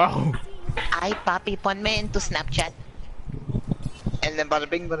 Wow. I Papi pon me into Snapchat. And then bada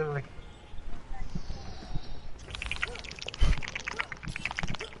bing, bada bing.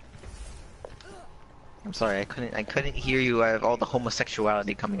 I'm sorry, I couldn't hear you. I have all the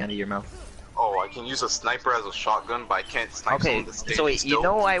homosexuality coming out of your mouth. Oh, I can use a sniper as a shotgun, but I can't snipe Okay, someone to stay so wait, still. you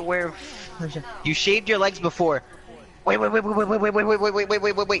know I wear. You shaved your legs before. Wait.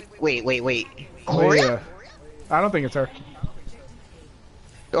 Gloria? Yeah. I don't think it's her.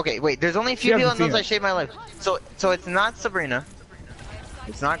 Okay, wait. There's only a She few people hasn't that knows seen I it. shaved my legs. So it's not Sabrina.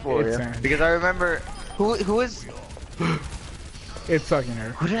 It's not Gloria. Sandra. Because I remember who is It's sucking her.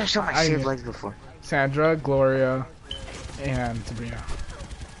 who did I show my I shaved knew- legs before? Sandra, Gloria, and Sabrina.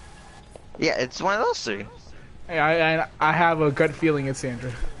 Yeah, it's one of those three. I have a gut feeling it's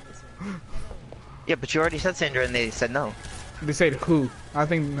Sandra. Yeah, but you already said Sandra and they said no. They said who? I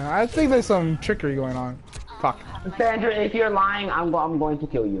think there's some trickery going on. Fuck. Sandra, if you're lying, I'm going to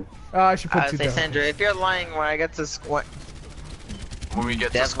kill you. I should put I two say down. Sandra, if you're lying when I get to what When we get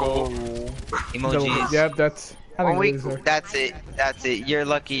to devil school, emojis. Yep, that's. I When think we, it is her. that's it. That's it. You're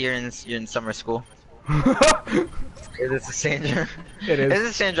lucky you're in summer school. Is this a Sandra? It is. Is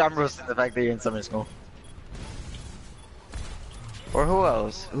this Sandra? I'm roasting the fact that you're in summer school. Or who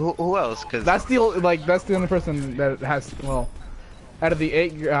else? Who else? Cause That's the only person that has out of the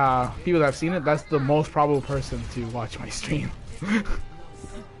 8 people that have seen it, that's the most probable person to watch my stream.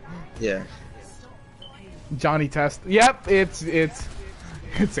 yeah. Johnny Test. Yep, it's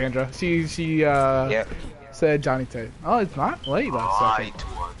Sandra. She Yep. said Johnny Test. Oh, it's not. Wait, that's lied to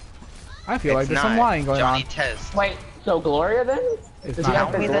us. I feel like It's there's some not lying going Johnny on. Test. Wait, so Gloria then? It's Is not.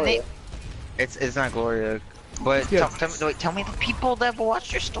 that Tell me the Gloria? name. It's not Gloria. But Yes. tell me the people that will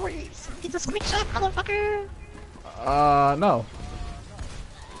watch your stories. Get the screenshot, motherfucker. No.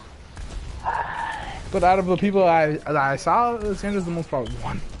 But out of the people that I saw, Sandra's the most probable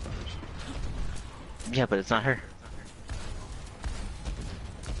one. Yeah, but it's not her.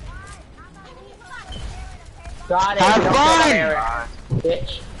 Got it. Have Don't fun! kill Eric,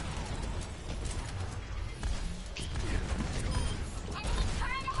 bitch.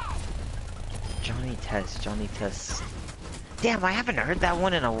 Johnny Test. Damn, I haven't heard that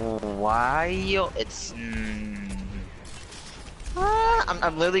one in a while. It's.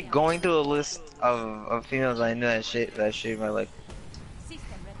 I'm literally going through a list of females I know that shave my leg.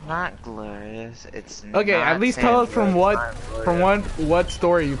 Not glorious. It's Okay, not at least tell us Sandra, from it's not Gloria. what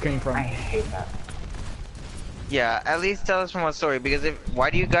story you came from. I hate that. Yeah, at least tell us from what story. Because why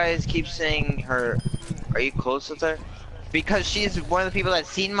do you guys keep saying her? Are you close with her? Because she's one of the people that's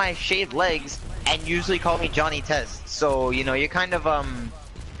seen my shaved legs and usually call me Johnny Test. So you know you're kind of I'm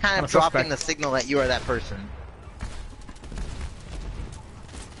a dropping suspect. the signal that you are that person.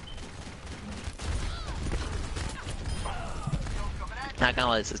 Not gonna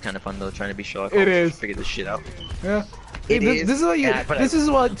lie, this is kind of fun though, trying to be Sherlock Holmes. It is. Figure this shit out. Yeah. It this, is. this is what Yeah, but this is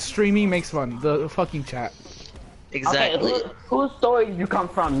what streaming makes fun. The fucking chat. Exactly. Okay, whose story did you come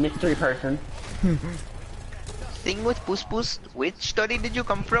from, mystery person? Thing with Puss Puss, which story did you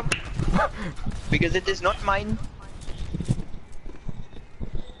come from? Because it is not mine.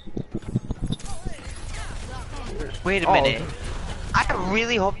 Wait a Oh, minute. I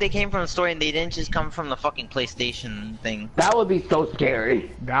really hope they came from a story and they didn't just come from the fucking PlayStation thing. That would be so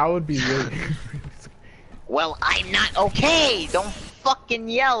scary. That would be really. Well, I'm not okay! Don't fucking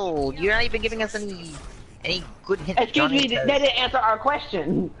yell! You're not even giving us any good hints. Excuse Johnny me, they Test. didn't answer our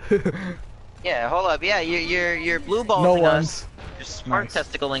question. Yeah, hold up. Yeah, you're blue No balling one's. us. You're smart Nice.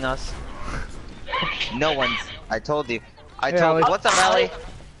 testicling us. No one's. I told you. I Hey, told. Allie. What's up, Allie?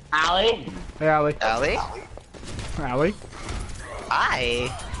 Allie? Hey, Allie. Allie? Allie. Hi.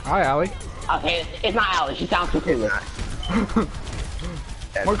 Hi, Allie. Okay, it's not Allie. She sounds too clueless.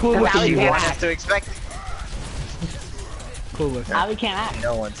 More clueless Allie than you. can't Want act. us to expect? Clueless. Allie can't act.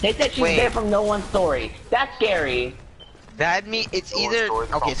 No one's. They said she's Wait. there from no one's story. That's scary. That me. It's No one's either story,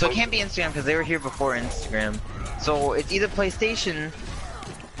 okay. So it PlayStation. can't be Instagram because they were here before Instagram. So it's either PlayStation.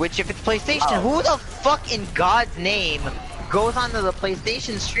 Which, if it's PlayStation, Oh. who the fuck in God's name goes onto the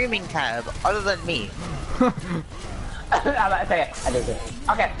PlayStation streaming tab other than me? I'm about to say it. I did it.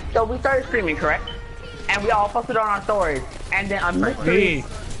 Okay, so we started streaming, correct? And we all posted on our stories. And then a mystery, Me.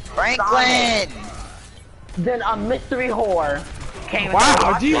 Franklin. then a mystery whore came. and Wow,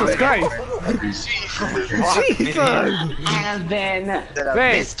 started Jesus watching. Christ. Jesus. And then,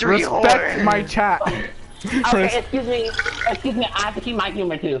 Hey, Mystery respect whore. my chat. okay, excuse me, I have to keep my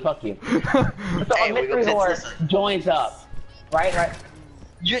humor too. Fuck you. So Hey, a we mystery go whore listen. joins up, right?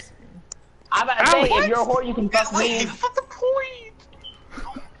 You- I'm about to say, Ow, if you're a whore, you can fuck me. What's the point?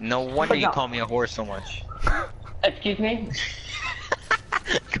 No wonder you call me a whore so much. Excuse me.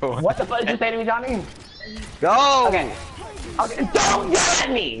 Go on. What the fuck did you say to me, Johnny? Go. Okay. Okay, don't yell at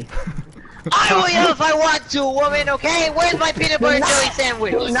me. I will yell if I want to, woman. Okay? Where's my peanut butter and jelly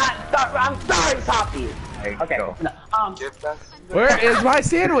sandwich? Do not start. I'm sorry, Poppy. There you Okay. go. No, Get that. Where is my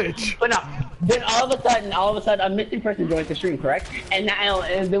sandwich? but no. Then all of a sudden, a mystery person joins the stream, correct? And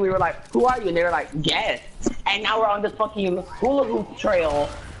then we were like, "Who are you?" And they were like, "Guess." And now we're on this fucking hula hoop trail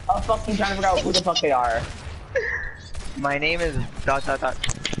of fucking trying to figure out who the fuck they are. My name is ...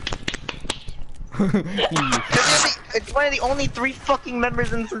 It's one of the only 3 fucking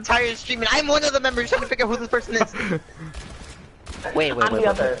members in this entire stream, and I'm one of the members trying to figure out who this person is. Wait. I'm the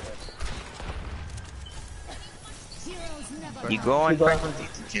other. You go on You go- Franklin's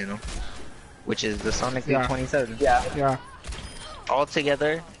YouTube channel, which is the Sonic Yeah. 27, Yeah. Yeah. all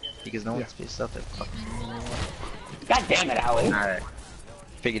together, because no Yeah. one's pissed off at fucking... God damn it, Allie. Alright.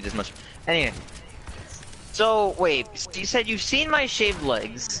 Figured as much. Anyway. So, wait, you said you've seen my shaved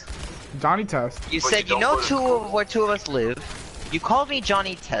legs. Johnny Test. You But said you you know don't where 2 of us live. You called me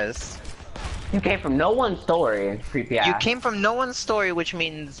Johnny Test. You came from no one's story, creepy ass. You came from no one's story, which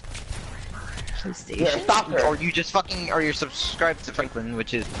means... You're a PlayStation? stalker. Or you just fucking... Or you're subscribed to Franklin,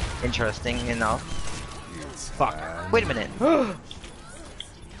 which is interesting enough. Fuck. Wait a minute.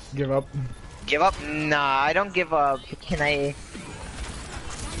 Give up. Give up? Nah, I don't give up. Can I...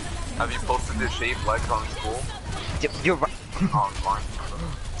 Have you posted your shaved legs on school? You're right. Oh, fine.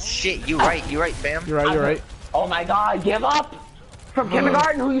 Shit, you're right, fam. You're right, you're right. Oh my god, give up? From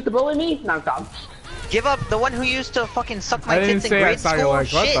kindergarten, who used to bully me? No, stop. Give up the one who used to fucking suck my I didn't tits in say I grade saw your school?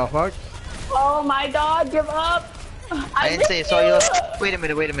 legs. What Shit. the fuck? Oh my god, give up! I didn't say I saw your legs. Wait a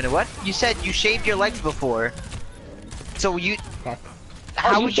minute, what? You said you shaved your legs before. So you... Fuck.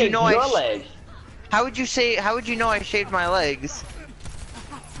 How Oh, would you shaved know your I... legs? How would you know I shaved my legs?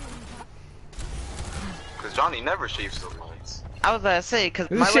 Because Johnny never shaves his legs. I was gonna say, cause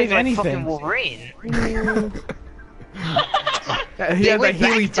Doesn't my shave legs are like anything. fucking Wolverine. Yeah, he They had that went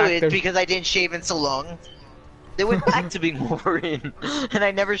Healy back to it factor. because I didn't shave in so long. They went back to being Wolverine, and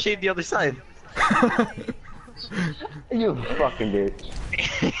I never shaved the other side. You fucking bitch.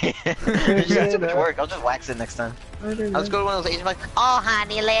 It's just too much work. I'll just wax it next time. I'll just go to one of those Asian like, Oh,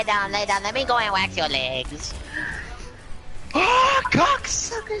 honey, lay down. Let me go and wax your legs. oh,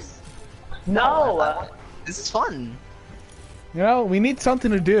 cocksuckers! No! This is fun. You know, we need something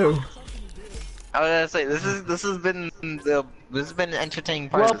to do. I was gonna say this has been an entertaining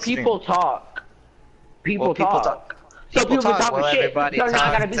part Well, of the stream. people talk. People Well, people talk. talk. So people talk well, shit. everybody So now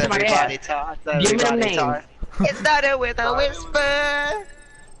I gotta talks, beat somebody everybody ass. talks, Give me them everybody names. talks. It started with a whisper.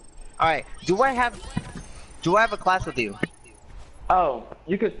 Alright, do I have a class with you? Oh,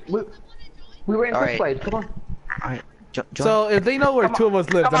 you could. We were in All first right. place. Come on. Alright, So if they know where Come 2 of us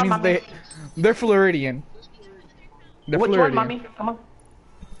live, Come that on, means mommy. they're Floridian. They're Which one, Floridian. mommy? Come on.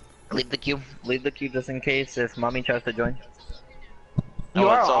 leave the queue just in case if mommy tries to join. You Oh,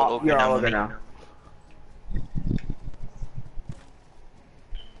 are it's all all, open you're now, all over mommy. now.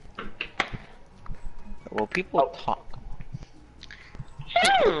 Well, people Oh. talk.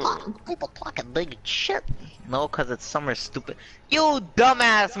 People talking big shit. No, cause it's summer, stupid. You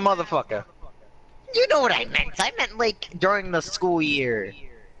dumbass motherfucker. You know what I meant. I meant like during the school year.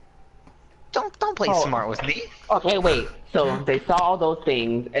 Don't play Oh. smart with me. Okay, wait. So they saw all those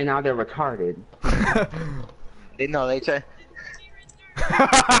things, and now they're retarded. They know they try.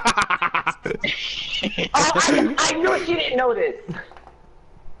 Oh, I knew she didn't know this.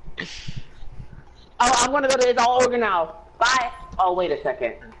 Oh, I'm gonna go to this all over now. Bye. Oh, wait a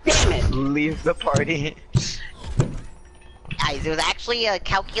second. Damn it. Leave the party. guys, it was actually a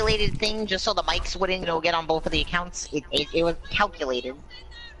calculated thing just so the mics wouldn't, get on both of the accounts. It was calculated.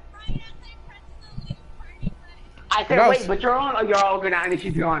 I said, That wait, was- but you're on, or you're all good now, and then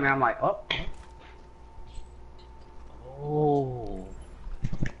she's gone, and I'm like, oh. Oh.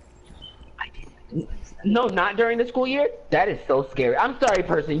 No, not during the school year? That is so scary. I'm sorry,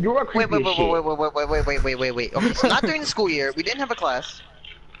 person. You're a Wait, creepy as shit. wait. Okay, so not during the school year. We didn't have a class.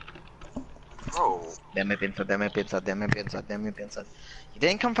 Bro. Deme piensa. You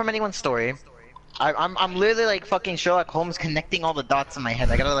didn't come from anyone's story. I'm literally like fucking Sherlock Holmes connecting all the dots in my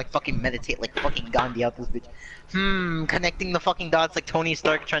head. I gotta like fucking meditate like fucking Gandhi out this bitch. Connecting the fucking dots like Tony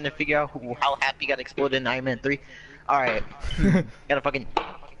Stark trying to figure out how Happy got exploded in Iron Man 3. Alright. Gotta fucking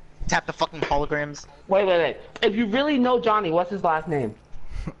tap the fucking holograms. Wait. If you really know Johnny, what's his last name?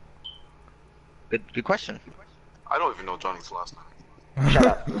 Good question. I don't even know Johnny's last name. Shut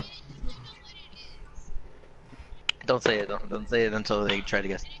up. Don't say it, don't say it until they try to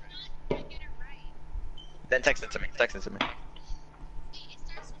guess. Then text it to me.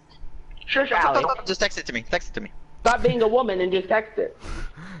 Shush, Allie. Just text it to me. Stop being a woman and just text it.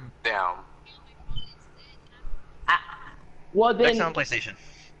 Damn. Well Text then. it on PlayStation.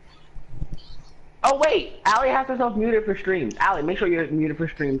 Oh wait, Allie has herself muted for streams. Allie, make sure you're muted for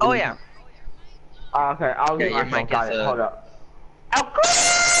streams. Oh yeah. Okay, I'll Yeah, get your myself. mic Got is, it. Hold up.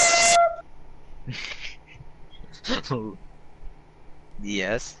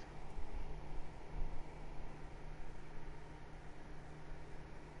 Yes.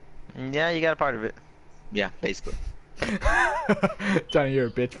 Yeah, you got a part of it. Yeah, basically. Johnny, you're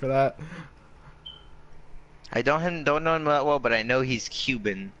a bitch for that. I don't know him that well, but I know he's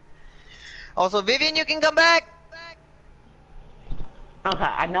Cuban. Also, Vivian, you can come back. Okay,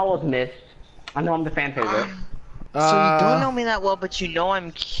 I know it's missed. I know I'm the fan favorite. So you don't know me that well, but you know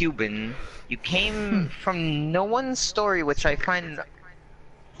I'm Cuban. You came from no one's story, which I find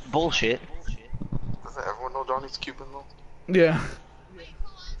bullshit. Doesn't everyone know Johnny's Cuban though? Yeah.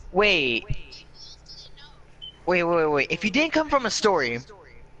 Wait. If you didn't come from a story,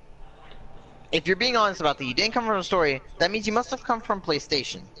 if you're being honest about that, you didn't come from a story, that means you must have come from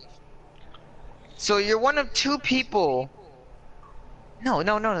PlayStation. So you're one of two people. No,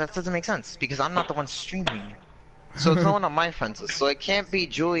 that doesn't make sense, because I'm not the one streaming. So it's no one on my friends list, so it can't be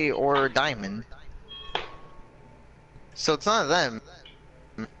Julie or Diamond. So it's not them.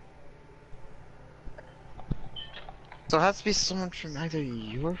 So it has to be someone from either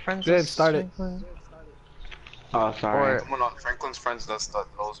your friends Dave, list, start it. Franklin? Oh, sorry. Or- Someone on Franklin's friends list that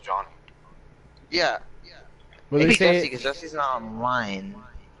knows Johnny. Yeah. Well, they Maybe Jessie, say because Jessie's not online.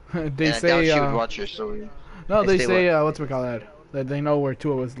 they And I doubt say she would watch your story. no, if they they say what's we call that? That they know where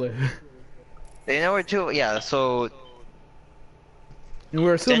two of us live. They know where to, yeah, so... And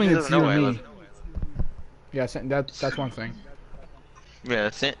we're assuming Sandy it's doesn't you know where I and me. Yeah, that's one thing. Yeah,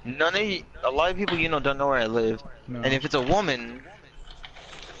 a lot of people you know don't know where I live. No. And if it's a woman,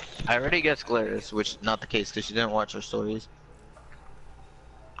 I already guessed Gladys, which not the case because she didn't watch her stories.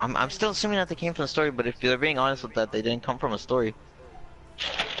 I'm still assuming that they came from a story, but if they're being honest with that, they didn't come from a story.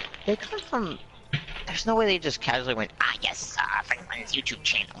 They come from... There's no way they just casually went, yes, Franklin's YouTube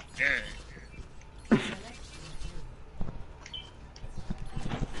channel.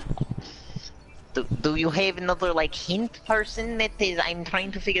 Do you have another like hint person that is? I'm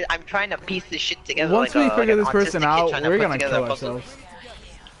trying to piece this shit together. Once like we figure like this an person autistic kid out, trying to we're put gonna together kill a puzzle. ourselves.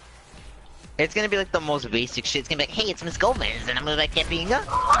 It's gonna be like the most basic shit. It's gonna be like, hey, it's Miss Gomez, and I'm gonna be like, yeah, being a...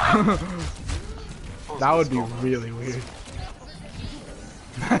 That would be really weird.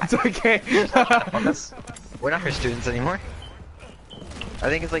 That's okay. We're not her students anymore. I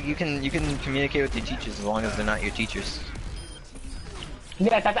think it's like you can communicate with your teachers as long as they're not your teachers.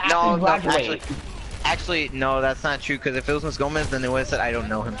 Yes, that's after No, you graduate. actually, no, that's not true. Because if it was Miss Gomez, then they would have said, "I don't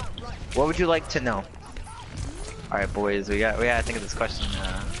know him." What would you like to know? All right, boys, we gotta think of this question.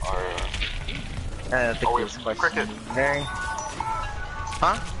 Think of this question. Cricket. Very.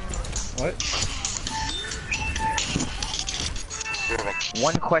 Huh? What?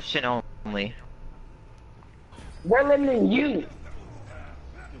 One question only. We're limiting you.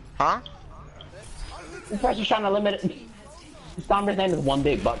 Huh? This person's trying to limit it. Stomper's name is One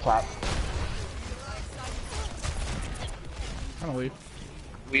Big Butt Clap. I'm gonna leave.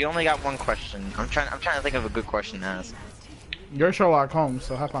 We only got one question. I'm trying to think of a good question to ask. You're Sherlock Holmes,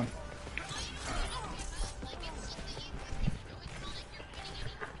 so have fun.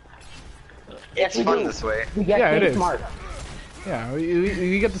 It's we fun do. this way. We get Yeah, it pretty is. smart. Yeah,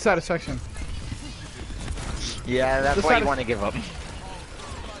 we get the satisfaction. Yeah, that's Just why had you to- want to give up.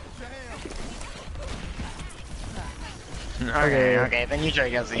 Okay, then you try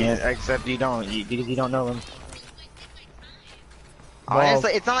guessing it, except you don't, because you don't know them.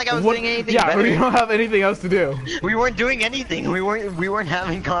 Honestly, it's not like I was What- doing anything Yeah, better. we don't have anything else to do. We weren't doing anything. We weren't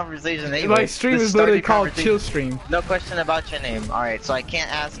having conversation anyway. My stream Just is literally started called conversation. Chill Stream. No question about your name. Alright, so I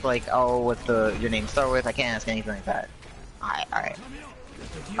can't ask like, oh, what's your name start with? I can't ask anything like that. Alright.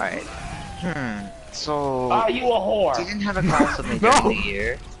 So Are you a whore? you didn't have a class with me No. during the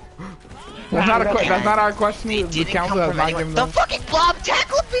year. That's not a Okay. that's not our question. They The didn't council come has from not anyone. given The them. fucking blob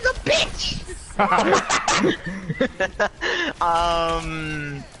tackled me, the bitch!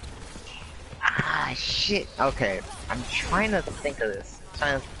 Shit. Okay, I'm trying to think of this.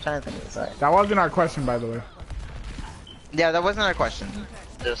 Trying to think of this. Alright. That wasn't our question, by the way. Yeah, that wasn't our question.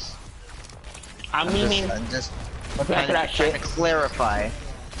 Just, I'm I'm meaning. just Let's trying answer that to shit. clarify.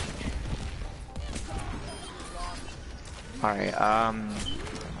 Alright,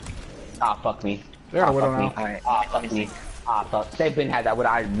 Ah, fuck me. They're a Ah, widow fuck me. now. alright. Ah, fuck me. Ah, fuck. They've been had that would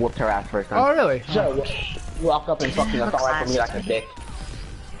I whooped her ass first time. Oh, really? So, walk up and fucking assault right for me like a dick.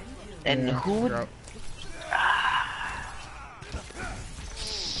 And Yeah, who would... yep.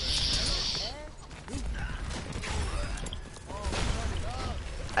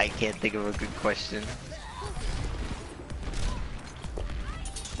 I can't think of a good question.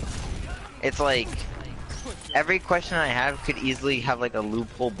 It's like... Every question I have could easily have like a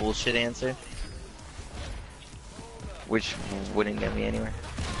loophole bullshit answer. Which wouldn't get me anywhere.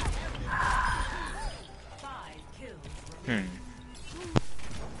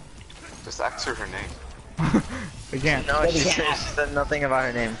 Just ask her name. Again. No, Maybe she can't said, ask. she said nothing about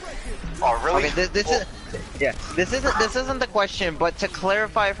her name. Oh, really? Okay, this is yeah. This isn't the question, but to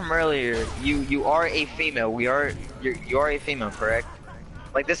clarify from earlier, you are a female. You are a female, correct?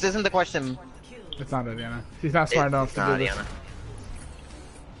 Like this isn't the question. It's not Diana. She's not smart enough to Nah, do this. Diana.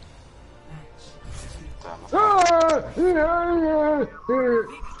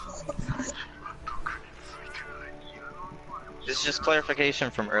 This is just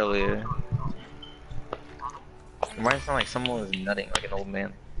clarification from earlier. Why does it sound like someone was nutting like an old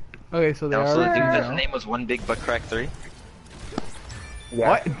man? Okay, so they And are. also, the dude female. that's name was One Big Butt Crack 3. Yeah.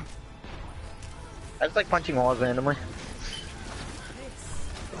 What? I just like punching walls randomly.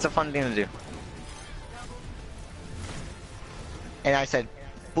 It's a fun thing to do. And I said,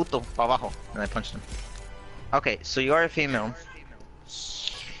 puto, pa abajo, and I punched him. Okay, so you are a female.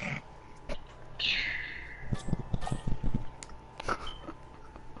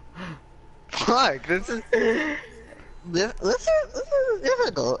 Fuck, this is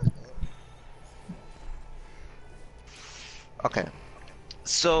difficult. Okay,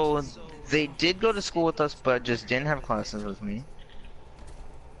 so they did go to school with us, but just didn't have classes with me.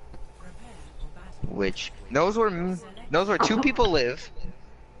 Which knows where two people live.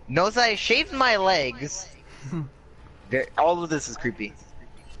 Knows I shaved my legs. All of this is creepy.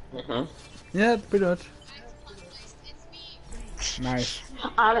 Yeah, pretty much. Nice.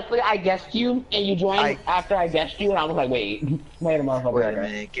 Honestly, I guessed you, and you joined after I guessed you, and I was like, wait a motherfucker. Wait a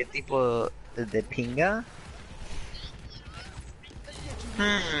minute, ¿qué tipo de pinga?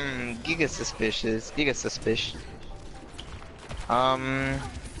 Giga suspicious. Giga suspicious. Not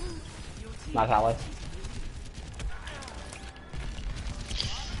Alex.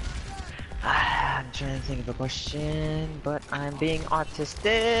 I'm trying to think of a question, but I'm being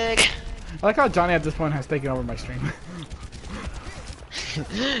autistic. I like how Johnny at this point has taken over my stream.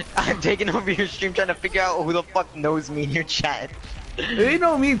 I'm taking over your stream trying to figure out who the fuck knows me in your chat. They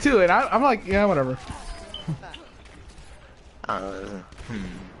know me too, and I'm like, yeah, whatever.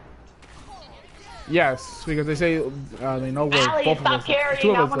 Yes, because they say they know where Allie, both of stop us. carrying.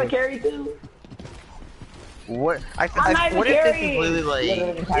 Two I of us want to live. carry too. What? I'm not what even if this is carrying. literally like,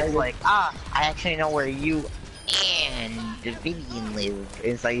 Literally it's carrying. like, I actually know where you and the Vivian live.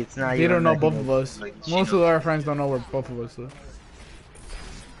 It's like, it's not They even don't know like, both of us. like, she Most knows. of our friends don't know where both of us live.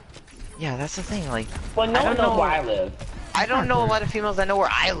 Yeah, that's the thing, like, Well, no I one don't knows know. where I live. I don't know a lot of females that know where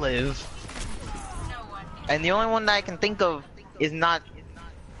I live. And the only one that I can think of is not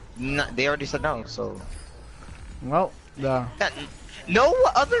they already said no, so. Well, the No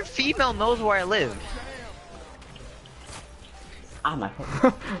other female knows where I live. Ah, my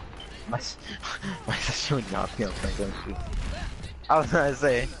My sister would not feel like that. I was gonna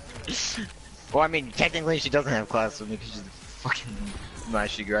say. Well, I mean, technically she doesn't have class with me because she's fucking when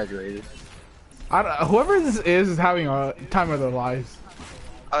she graduated. whoever this is having a time of their lives.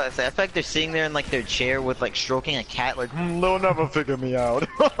 I was gonna say, I feel like they're sitting there in like their chair with like stroking a cat, like they'll never figure me out.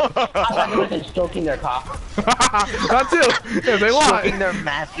 I thought they were stroking their cock. That too, if they Stroking want. their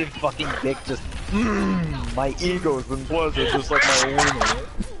massive fucking dick, just my ego's been pleasure, just like my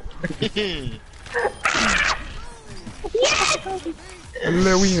wiener.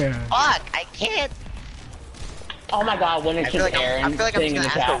 Lewina. Fuck, I can't. Oh my god, when I it's feel just like Aaron I'm sitting in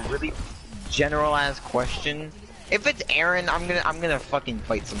just the gonna ask chat. a really general ass question. If it's Aaron, I'm gonna fucking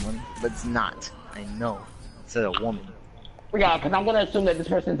fight someone. But it's not. I know. It's a woman. Yeah, because I'm gonna assume that this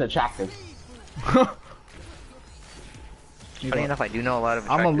person's attractive. Funny enough, I do know a lot of.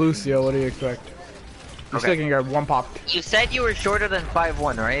 I'm a attractive Lucio, what do you expect? You still can get one popped. females. You said you were shorter than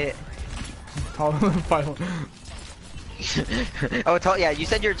 5'1", right? Taller than 5. Oh, tall. Yeah, you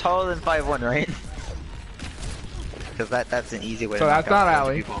said you're taller than 5'1", right? Because that's an easy way So to knock that's not out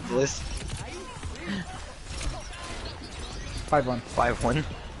a bunch of Ally. people off the list. 5-1. 5'1".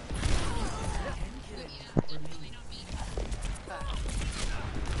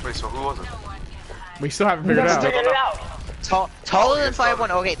 Wait, so who was it? We still haven't figured it Never out. figured it out. Taller than 5'1".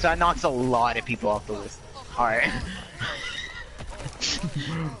 Okay, so that knocks a lot of people off the list. All right.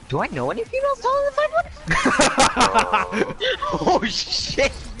 Do I know any females taller than 5'1"? Oh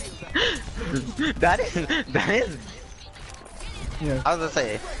shit! That is. Yeah. I was gonna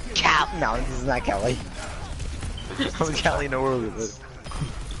say, Cal. No, this is not Callie. I was Callie in the world with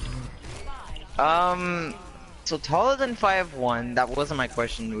it. So taller than 5'1", that wasn't my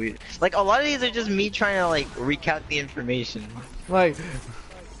question. Like, a lot of these are just me trying to, like, recount the information. Like,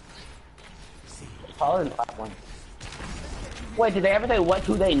 Taller than 5'1". Wait, did they ever say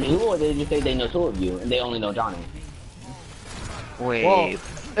who they knew, or did they just say they know two of you and they only know Johnny? Wait. well,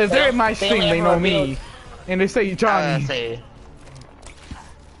 if they're in my They stream, only they ever know me. revealed- And they say Johnny. Say,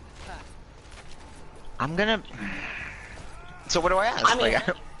 I'm gonna... So what do I ask? I mean,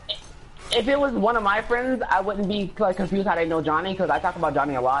 if it was one of my friends, I wouldn't be like confused how they know Johnny, because I talk about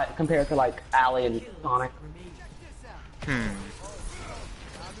Johnny a lot compared to like Allie and Sonic.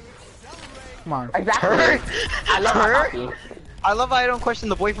 Come on. Exactly. Her? I love Her? hockey. I love how I don't question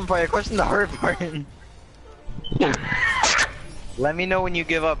the boyfriend part, I question the her part. Let me know when you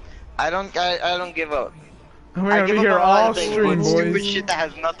give up. I don't give up. We're I gonna give be up here on a lot all of things, stream, but stupid boys. shit that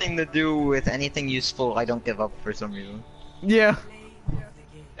has nothing to do with anything useful, I don't give up for some reason. Yeah.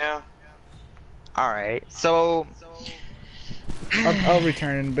 Yeah. Alright, so... I'll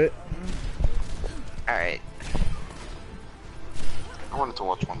return in a bit. Alright. I wanted to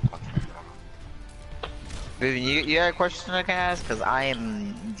watch One Punch Man. Vivian, you got a question I can ask? Cause I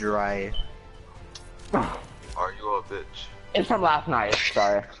am dry. Are you a bitch? It's from last night.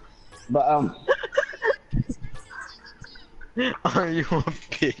 Sorry, but Are you a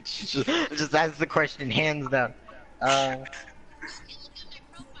bitch? Just ask the question, hands down. oh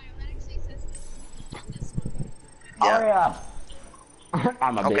yeah.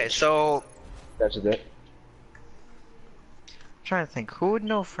 I'm a Okay, bitch. so That's just it. I'm trying to think, who would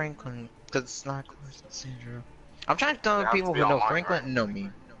know Franklin? Cause it's not Sandra. I'm trying to know They have people to who be know online, Franklin right? and know me.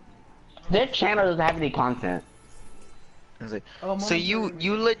 This channel doesn't have any content. I was like, so you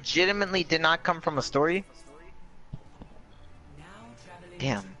legitimately did not come from a story?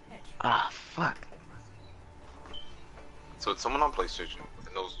 Damn. Ah, fuck. So it's someone on PlayStation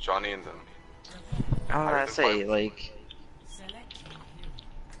that knows Johnny and them. I was I gonna can say, play- like...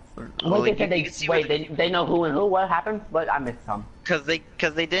 Wait, they know who and who. What happened? But I missed some. Cause they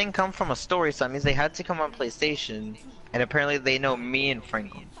didn't come from a story, so that means they had to come on PlayStation, and apparently they know me and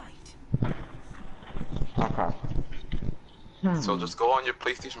Franklin. Okay. So just go on your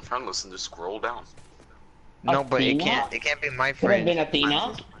PlayStation friend list and just scroll down. No, but it Athena? can't be my Could have friend. been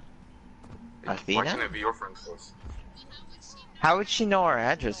Athena. Why Athena? can't it be your friend's list? How would she know our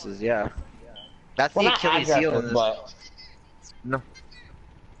addresses? Yeah. That's Well, the not Achilles heel in addresses, this. but No.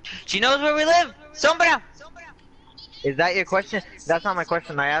 She knows where we live! Sombra! Is that your question? That's not my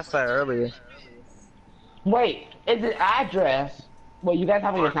question, I asked that earlier. wait, is it address? Well, you guys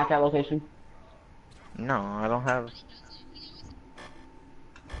have your Snapchat location? No, I don't have...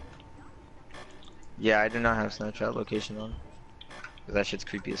 Yeah, I do not have Snapchat location on. 'Cause that shit's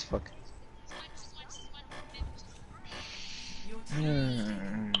creepy as fuck.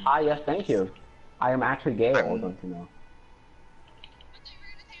 Ah, yes, thank you. I am actually gay, I don't you know.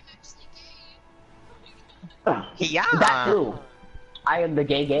 Yeah! That too. I am the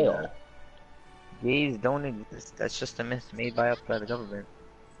gay Gale. Gays don't exist. That's just a myth made by the government.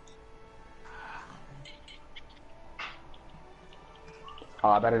 Oh,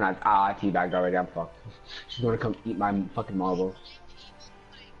 I better not. Ah, I teabagged already. I'm fucked. She's gonna come eat my fucking marbles.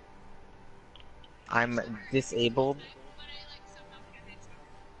 I'm disabled.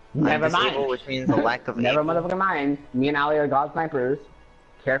 Never I'm disabled, mind. which means a lack of Never able. motherfucking mind. Me and Ali are god snipers.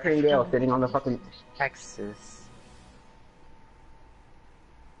 Carefree and Gale sitting on the fucking. Texas.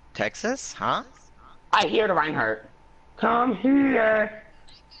 Texas? Huh? I hear the Reinhardt. Come here.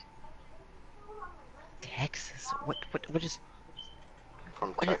 Texas? What is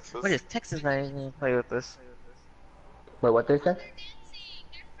From Texas? what is Texas not even gonna play with this? Wait, what they say?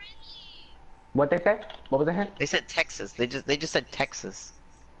 What they say? What was it? They said Texas. They just said Texas.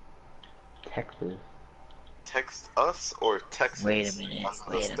 Texas. Text us or Texas? Wait a minute. That's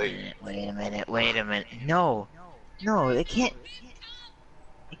the Wait a state. minute. Wait a minute. Wait a minute. No. No, it can't.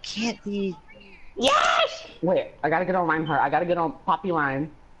 It can't be. Yes! Wait, I gotta get on Reinhardt. I gotta get on Poppy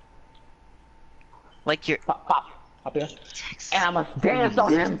line. Like you're. Poppy. Texas. And I must dance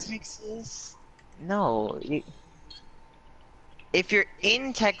on him. Texas? No. If you're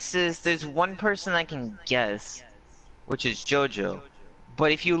in Texas, there's one person I can guess, which is JoJo.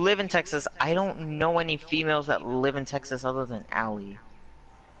 But if you live in Texas, I don't know any females that live in Texas other than Allie.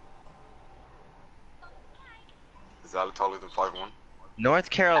 Is Ali taller than 5'1"? North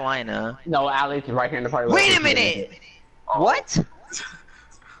Carolina. No, Alex is right here in the party. Wait a minute! What?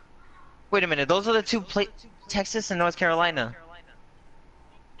 Wait a minute, those are the two Texas and North Carolina.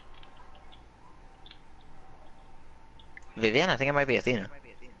 Vivian, I think it might be Athena.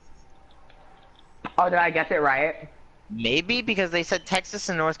 Oh, did I get it right? Maybe because they said Texas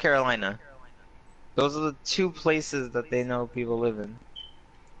and North Carolina. Those are the two places that they know people live in.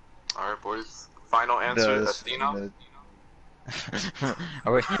 Alright, boys. Final answer, Athena?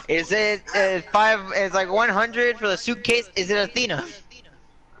 Is it 5? It's like 100 for the suitcase. Is it Athena?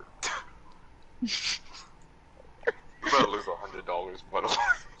 You better lose $100, by the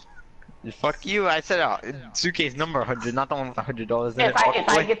way. Fuck you! I said suitcase number 100, not the one with $100 in it.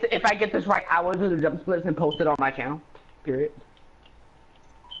 If I get this right, I will do the jump splits and post it on my channel. Period.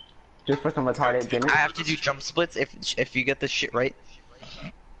 Just for some retarded gimmick. I have to do jump splits if you get this shit right.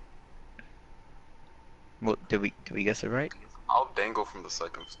 Well, did we guess it right? I'll dangle from the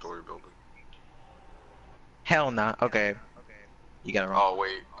second story building. Hell nah. Okay. You got it wrong. Oh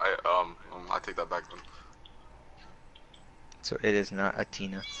wait, I take that back then. So it is not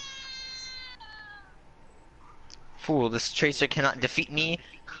Athena. Fool, this tracer cannot defeat me.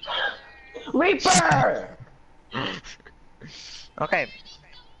 Reaper! Okay.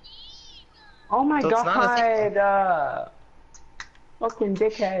 Oh my So it's not god! Fucking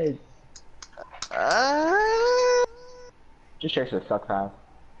dickhead. This tracer sucks ass.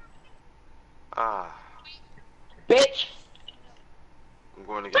 Ah, Bitch! I'm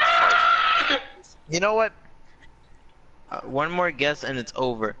going to get five. You know what? One more guess and it's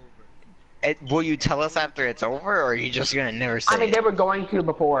over. Will you tell us after it's over, or are you just gonna never say? I mean, they were going to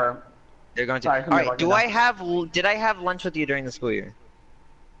before. They're going to. Sorry, All right. Did I have lunch with you during the school year?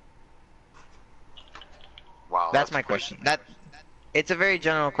 Wow. That's my question. It's a very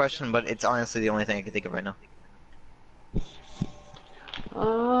general question, but it's honestly the only thing I can think of right now.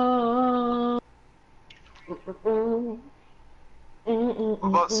 What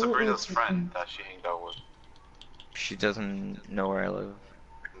about Sabrina's friend that she hanged out with She doesn't know where I live.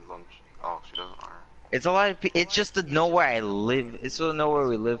 in lunch? Oh, she doesn't. Alright. It's a lot of. It's just the know where I live. It's the know where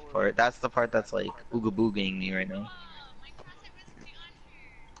we live part. That's the part that's like ooga boogieing me right now.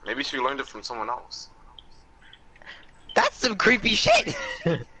 Maybe she learned it from someone else. That's some creepy shit.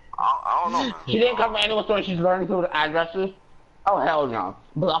 I don't know, man. She didn't come to Animal Store and she's learning through the addresses? Oh, hell no.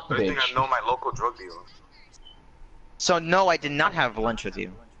 Block the I think bitch. I know my local drug dealer. So no, I did not have lunch with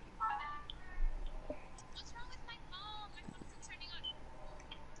you.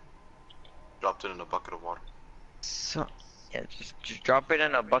 Dropped it in a bucket of water. So yeah, just drop it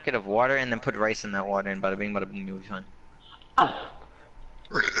in a bucket of water and then put rice in that water, and bada bing, bada boom, you'll be fine.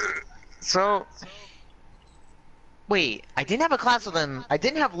 So wait, I didn't have a class with them. I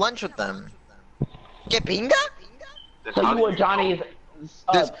didn't have lunch with them. Get binga? Then So how you do were Johnny's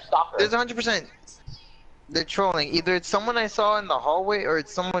stalker. There's 100%. They're trolling. Either it's someone I saw in the hallway or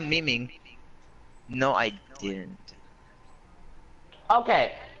it's someone memeing. No, I didn't.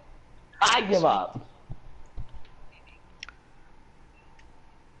 Okay. I give up.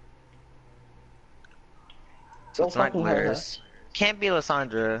 So Don't it's not fucking hurt her. Glarus. Can't be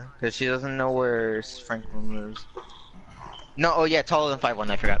Lysandra, because she doesn't know where Franklin lives. No, oh yeah, taller than 5'1",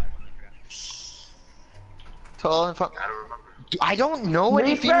 I forgot. Taller than 5... I don't remember. I don't know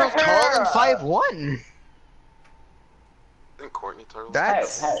any Reaper females taller than her! 5'1". I think Courtney Turtle.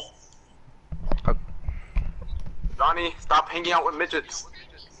 That's... Hey. Johnny, stop hanging out with midgets.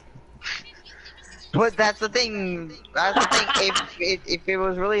 But that's the thing. That's the thing. If it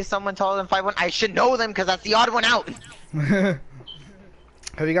was really someone taller than 5'1", I should know them, because that's the odd one out. Have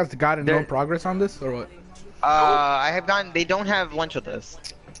you guys gotten no They're- progress on this, or what? I have gotten... They don't have lunch with us.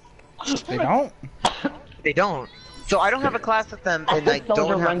 They don't? They don't. So I don't have a class with them, I and I think Soldier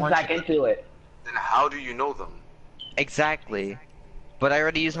don't have runs lunch back with them. into it. Then how do you know them? Exactly. But I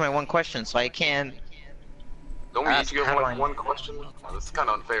already used my one question, so I can't... Don't we Ask each get how do I- one question? Oh, this is kind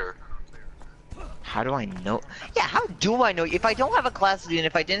of unfair. How do I know? Yeah, how do I know you? If I don't have a class with you and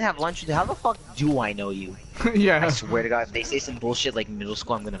if I didn't have lunch with you, how the fuck do I know you? Yeah. I swear to God, if they say some bullshit like middle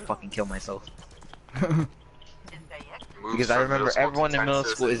school, I'm gonna fucking kill myself. Because I remember everyone in middle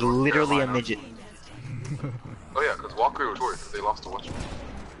school is literally a midget. Oh yeah, because Walker was short, because they lost to Watcher.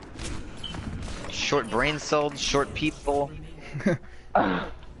 Short brain cells, short people.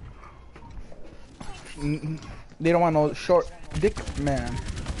 They don't want no short dick man.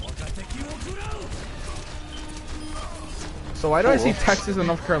 So why do I see Texas and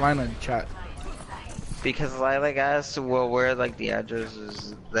North Carolina in chat? Because I like asked, well, where like the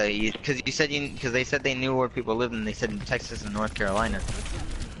addresses that you, because you said because they said they knew where people lived and they said in Texas and North Carolina.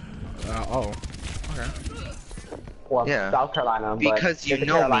 Oh. Okay. Well, Yeah. South Carolina, Because but you it's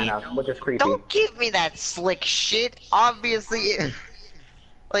know Carolina, me. which is creepy. Don't give me that slick shit. Obviously,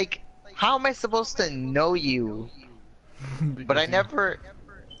 like, how am I supposed to know you? But I never.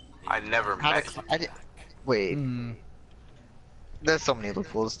 I never met you. Wait. Hmm. There's so many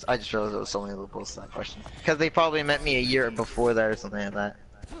loopholes. I just realized there was so many loopholes to that question. Because they probably met me a year before that or something like that.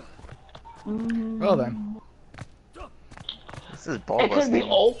 Well then. This is ball It could be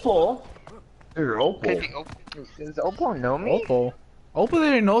busting. Opal. Or Opal. Could be Opal. Does Opal know me? Opal. Opal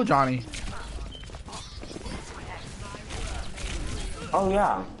didn't know Johnny. Oh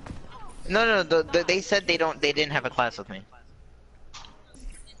yeah. No, they said they didn't have a class with me.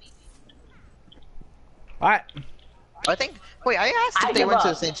 Alright. I think. Wait, I asked I if they give went to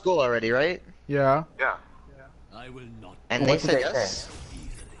up. the same school already, right? Yeah. Yeah. And they What did said they yes.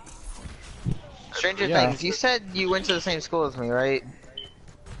 Stranger Yeah. Things, you said you went to the same school as me, right?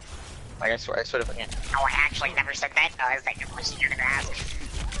 Like I swear to forget. No, I actually never said that. Is that your question you're gonna ask?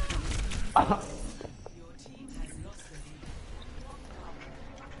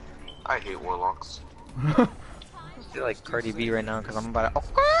 I hate Warlocks. I feel like Cardi B right now because I'm about to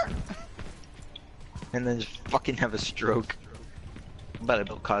and then just fucking have a stroke. I'm about to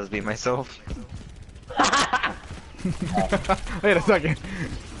Bill Cosby myself. Wait a second.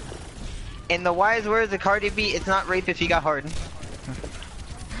 In the wise words of Cardi B, it's not rape if you got hard.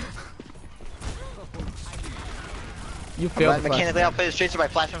 You failed. But mechanically, I'll play the tracer by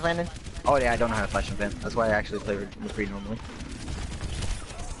Flash and Landon. Oh yeah, I don't know how to Flash and Plan. That's why I actually play with pretty normally.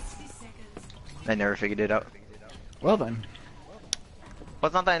 I never figured it out. Well then. Well,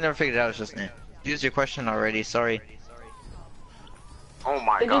 it's not that I never figured it out, it's just, used your question already, sorry. Oh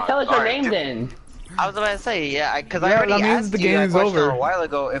my Did god. you tell us your Alright, name then? I was about to say, yeah, because I Yeah, already that means asked the you game that is question over. a while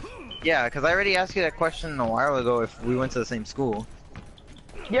ago if, yeah, because I already asked you that question a while ago if we went to the same school.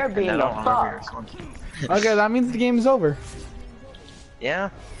 You're being And I a don't remember your fuck. response. Okay, that means the game is over. Yeah,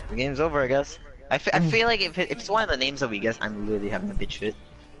 the game's over, I guess. I feel like if it's one of the names that we guess, I'm literally having a bitch fit.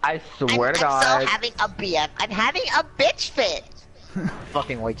 I swear to I'm God. so having a BF. I'm having a bitch fit.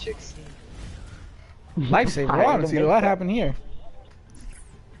 Fucking white chicks. Lifesaver. I want to see what happened here.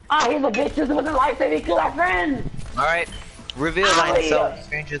 Ah, he's a bitch. This was a life-saving kill our friend. Alright, reveal thyself,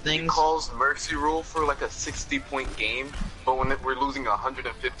 Stranger He Things. calls mercy rule for like a 60-point game, but when we're losing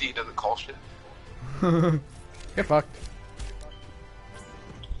 150, he doesn't call shit. Get fucked.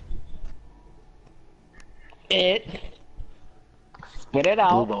 Spit it Blue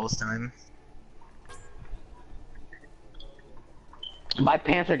out. balls time. My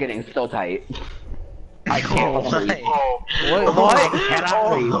pants are getting so tight. I can't breathe. Oh, What? I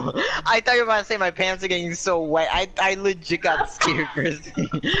cannot breathe. I thought you were about to say my pants are getting so wet. I legit got scared for a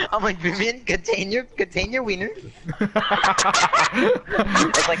second. I'm like, Vivian, contain your wiener.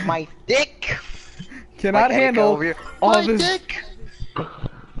 It's like my dick. Cannot Like Erica handle over here. all My this. dick.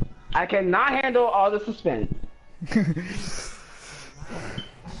 I cannot handle all the suspense.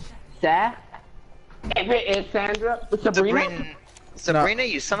 Seth? If it is Sandra, Sabrina? Sabrina,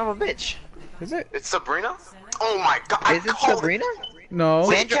 you son of a bitch. Is it? it's Sabrina? Oh my god. Is it I called Sabrina? No.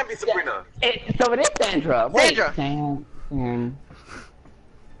 Wait, it can't be Sabrina. So it is Sandra. Wait. Sandra.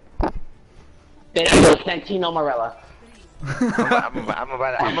 It's Santino Morella. I'm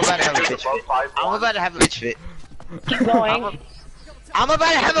about to have a bitch fit. I'm about to have a bitch fit. Keep going. I'm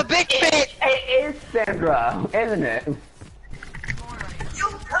about to have a bitch fit. It is Sandra, isn't it?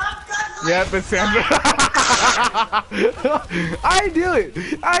 Yep, it's Sandra. I knew it.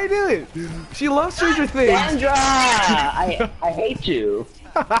 I knew it. She loves Stranger Things. Sandra! I hate you.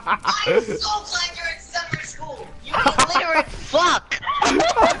 I'm so glad you're in summer school. You illiterate fuck.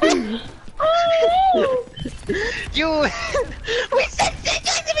 You. We said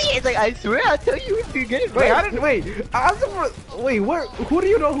things to me. It's like I swear I'll tell you if you get it Wait, right. I didn't. Wait, where? Who do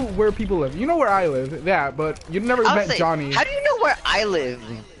you know where people live? You know where I live. Yeah, but you never I'll met say, Johnny. How do you know where I live?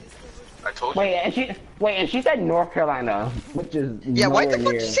 I told you. Wait, and she said North Carolina, which is Yeah, why the nowhere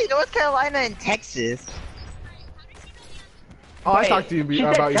fuck near. did you say North Carolina and Texas? Oh, I Wait, talked to you she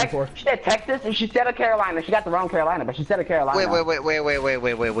said about you before. She said Texas, and she said a Carolina. She got the wrong Carolina, but she said a Carolina. Wait.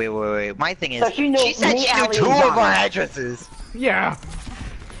 My thing is, So she knew said me, she knew Allie, 2 and of Johnny. our addresses. Yeah.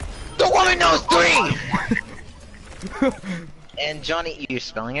 The woman knows 3! And Johnny, you're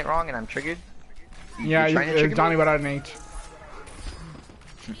spelling it wrong and I'm triggered. Yeah, trying to trigger Johnny me? without an H.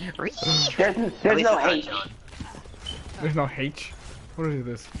 There's At least no it's not H. John. There's no H. What is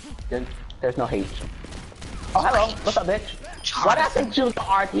this? There's no H. Oh, hello. What's up, bitch? Why did I say choose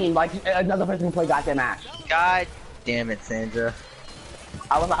our team like another person can play goddamn Ash? God damn it, Sandra.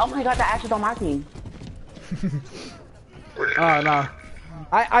 I was like, oh my god, the Ash is on my team. Oh, no.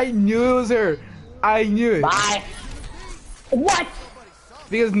 I knew it was her. I knew it. Bye. What?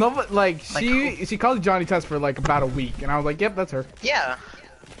 Because she called Johnny Test for like about a week, and I was like, yep, that's her. Yeah.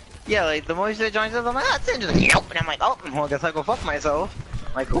 Yeah, like the more you say Johnny Test, I'm like, ah, Sandra. Nope. And I'm like, oh, well, I guess I'll go fuck myself.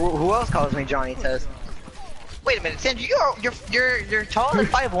 Like, who else calls me Johnny Test? Wait a minute, Sandra, you're taller than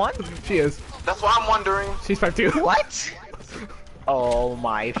 5'1"? She is. That's what I'm wondering. She's 5'2". What? Oh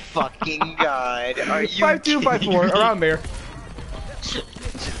my fucking god. Are you 5'2", 5'4", around there.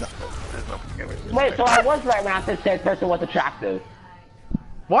 Wait, so I was right when I said third person was attractive.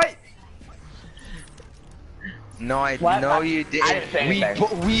 What? No, What? no, you I didn't say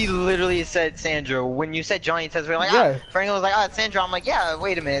anything. we literally said Sandra. When you said Johnny Test, we were like, Yeah. ah. Frank was like, ah, it's Sandra. I'm like, yeah,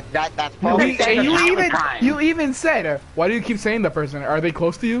 wait a minute. That's No, probably we- and And Sandra you time. even said, why do you keep saying that person? Are they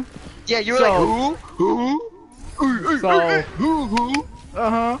close to you? Yeah, you were So- like, who? So, Who?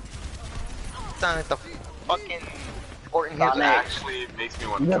 uh-huh. Sound like the fucking Orton Stop Hitler. it. Actually makes me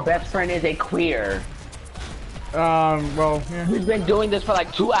want to Your kill best friend is a queer. Well, yeah. He's been doing this for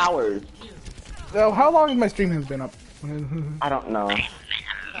like 2 hours. So how long has my stream has been up? I don't know.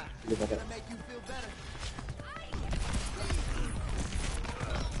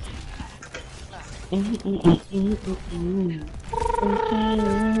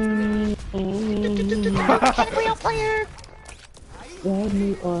 Real player.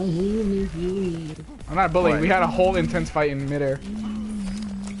 I'm not bullying. We had a whole intense fight in midair.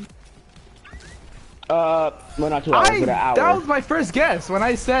 Well, not 2 hours, but an hour. That was my first guess. When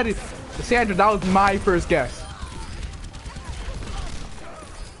I said Sandra, that was my first guess.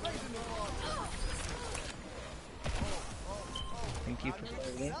 Thank you for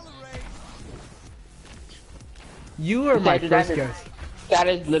playing. You were my Sandra, that first is- guess. That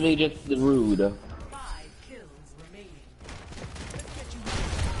is literally just rude.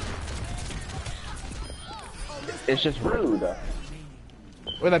 It's just rude.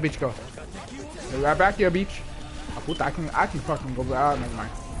 Where'd that beach go? Right back here, beach. Oh, puta, I can fucking go. Ah, never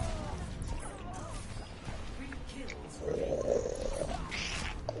mind.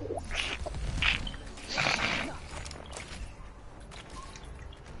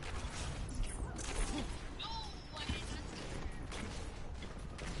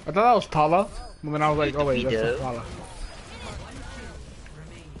 I thought that was Tala, but then I was like, oh wait, that's not Tala.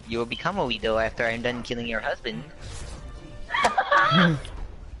 You will become a widow after I'm done killing your husband.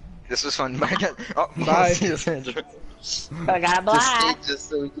 This was fun. Oh, Bye. see you, Sandra. I got black. Just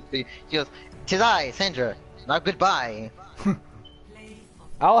so we can see. She goes, "'Tis I, Sandra. Now goodbye."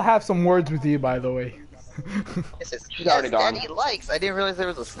 I'll have some words with you, by the way. This is She's already gone. Daddy likes. I didn't realize there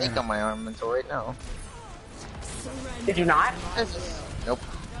was a snake on my arm until right now. Did you not? Nope.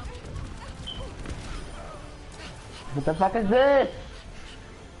 What the fuck is this?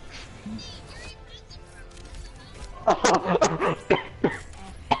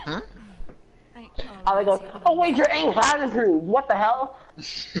 I go, oh wait, your aim has improved. What the hell?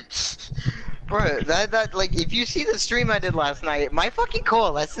 Bro, that like if you see the stream I did last night, my fucking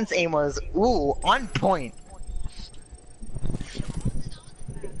coalescence aim was on point.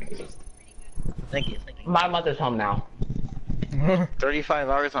 Thank you. My mother's home now. 35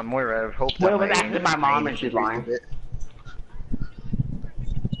 hours on Moira. I hope Well, that it was actually my mom and she's lying.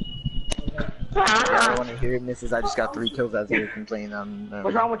 I don't want to hear it, Mrs. I just got 3 kills as you were complaining.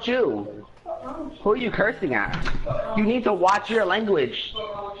 What's wrong with you? Who are you cursing at? You need to watch your language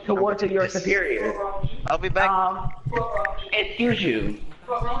towards your superior. I'll be back. Excuse you.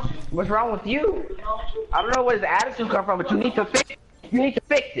 What's wrong with you? I don't know where his attitude come from, but you need to fix it. You need to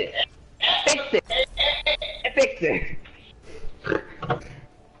fix it. Fix it. Fix it.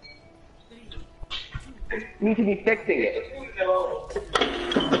 You need to be fixing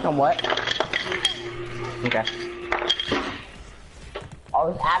it. Somewhat. Okay.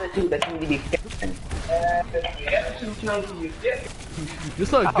 All this attitude that you need to be fixing. You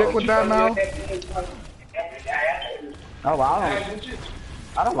still a dick with that now? Oh wow.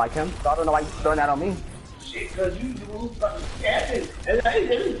 I don't like him, so I don't know why you're throwing that on me. Shit, cause you fucking capping.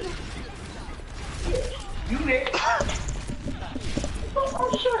 You there? Oh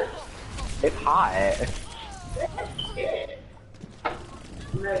shit. It's hot.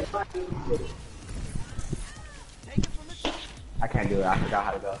 I can't do it. I forgot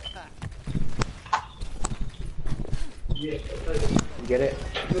how to go. You get it?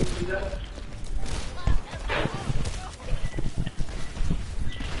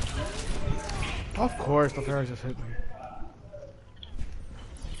 Of course, the Pharaoh just hit me.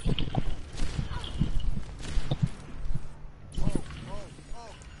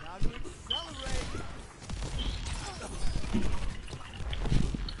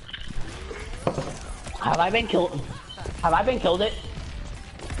 Have I been killed? Have I been killed it?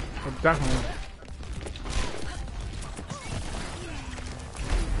 Oh, definitely.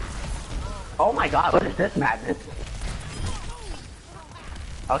 Oh my god, what is this madness?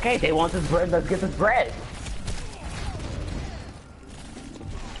 Okay, they want this bread, let's get this bread.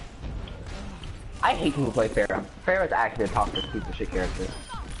 I hate people who play Pharah. Pharah's actually a toxic piece of shit character.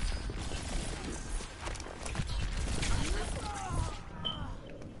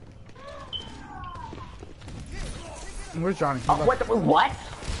 Where's Johnny? Oh, what?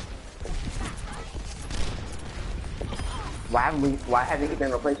 Why haven't he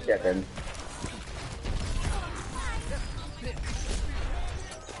been replaced yet then?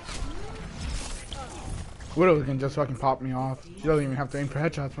 Widow can just fucking pop me off. She doesn't even have to aim for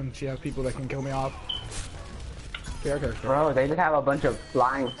headshots when she has people that can kill me off. Yeah, okay. Bro, they just have a bunch of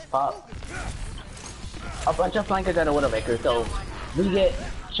flying fuck. A bunch of flankers and a Widowmaker, so we get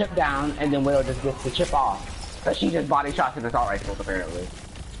chipped down and then Widow just gets the chip off. But she just body shots in assault rifles apparently.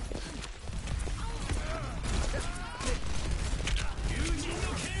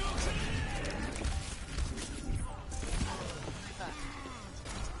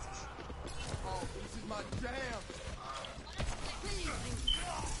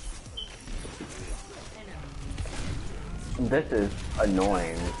 This is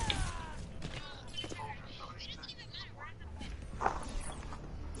annoying.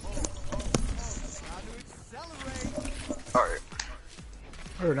 Alright.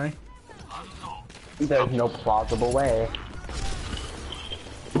 Alright. There's no plausible way.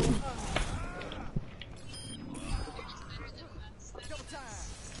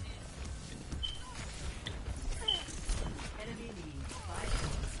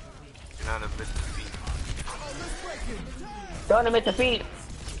 You're not admit defeat. Don't admit defeat.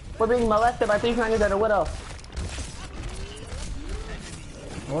 We're being molested by 3 flankers and a Widow.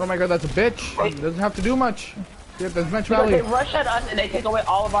 Oh my god, that's a bitch. Doesn't have to do much. Yeah, there's much Because value. they rush at us and they take away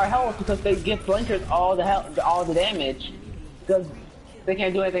all of our health because they give flankers all the damage. Because they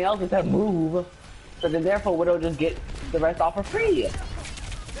can't do anything else except move. So then therefore Widow just get the rest off for free.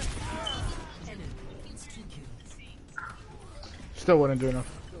 Still wouldn't do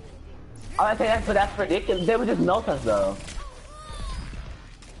enough. I say that's, but that's ridiculous. They would just melt us though.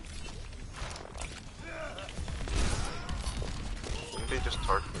 Didn't they just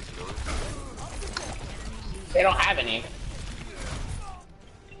target the killer? They don't have any.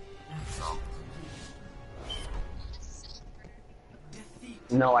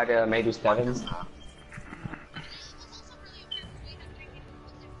 No idea, maybe 7.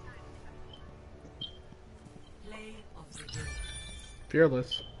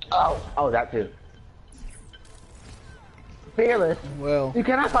 Fearless. Oh, that too. Fearless. Well. You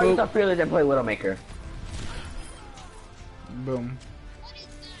cannot call yourself fearless and play Widowmaker. Boom.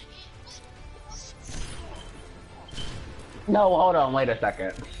 No, hold on, wait a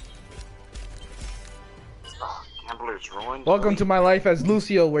second. Gambler's ruined. Welcome to my life as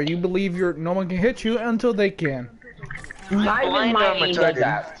Lucio, where you believe no one can hit you until they can. Not even my aim does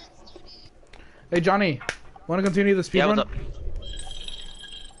that. Hey Johnny, wanna continue the Yeah, speedrun? what's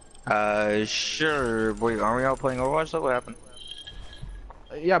up? Sure. Wait, aren't we all playing Overwatch though? What happened?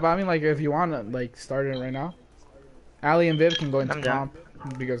 Yeah, but I mean, like, if you wanna like start it right now, Ali and Viv can go into I'm down.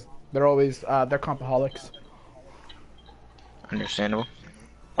 comp because they're always they're compaholics. Understandable.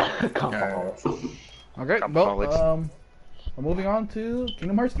 Compaholics. Okay, well, we're moving on to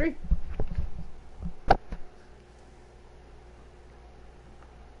Kingdom Hearts 3.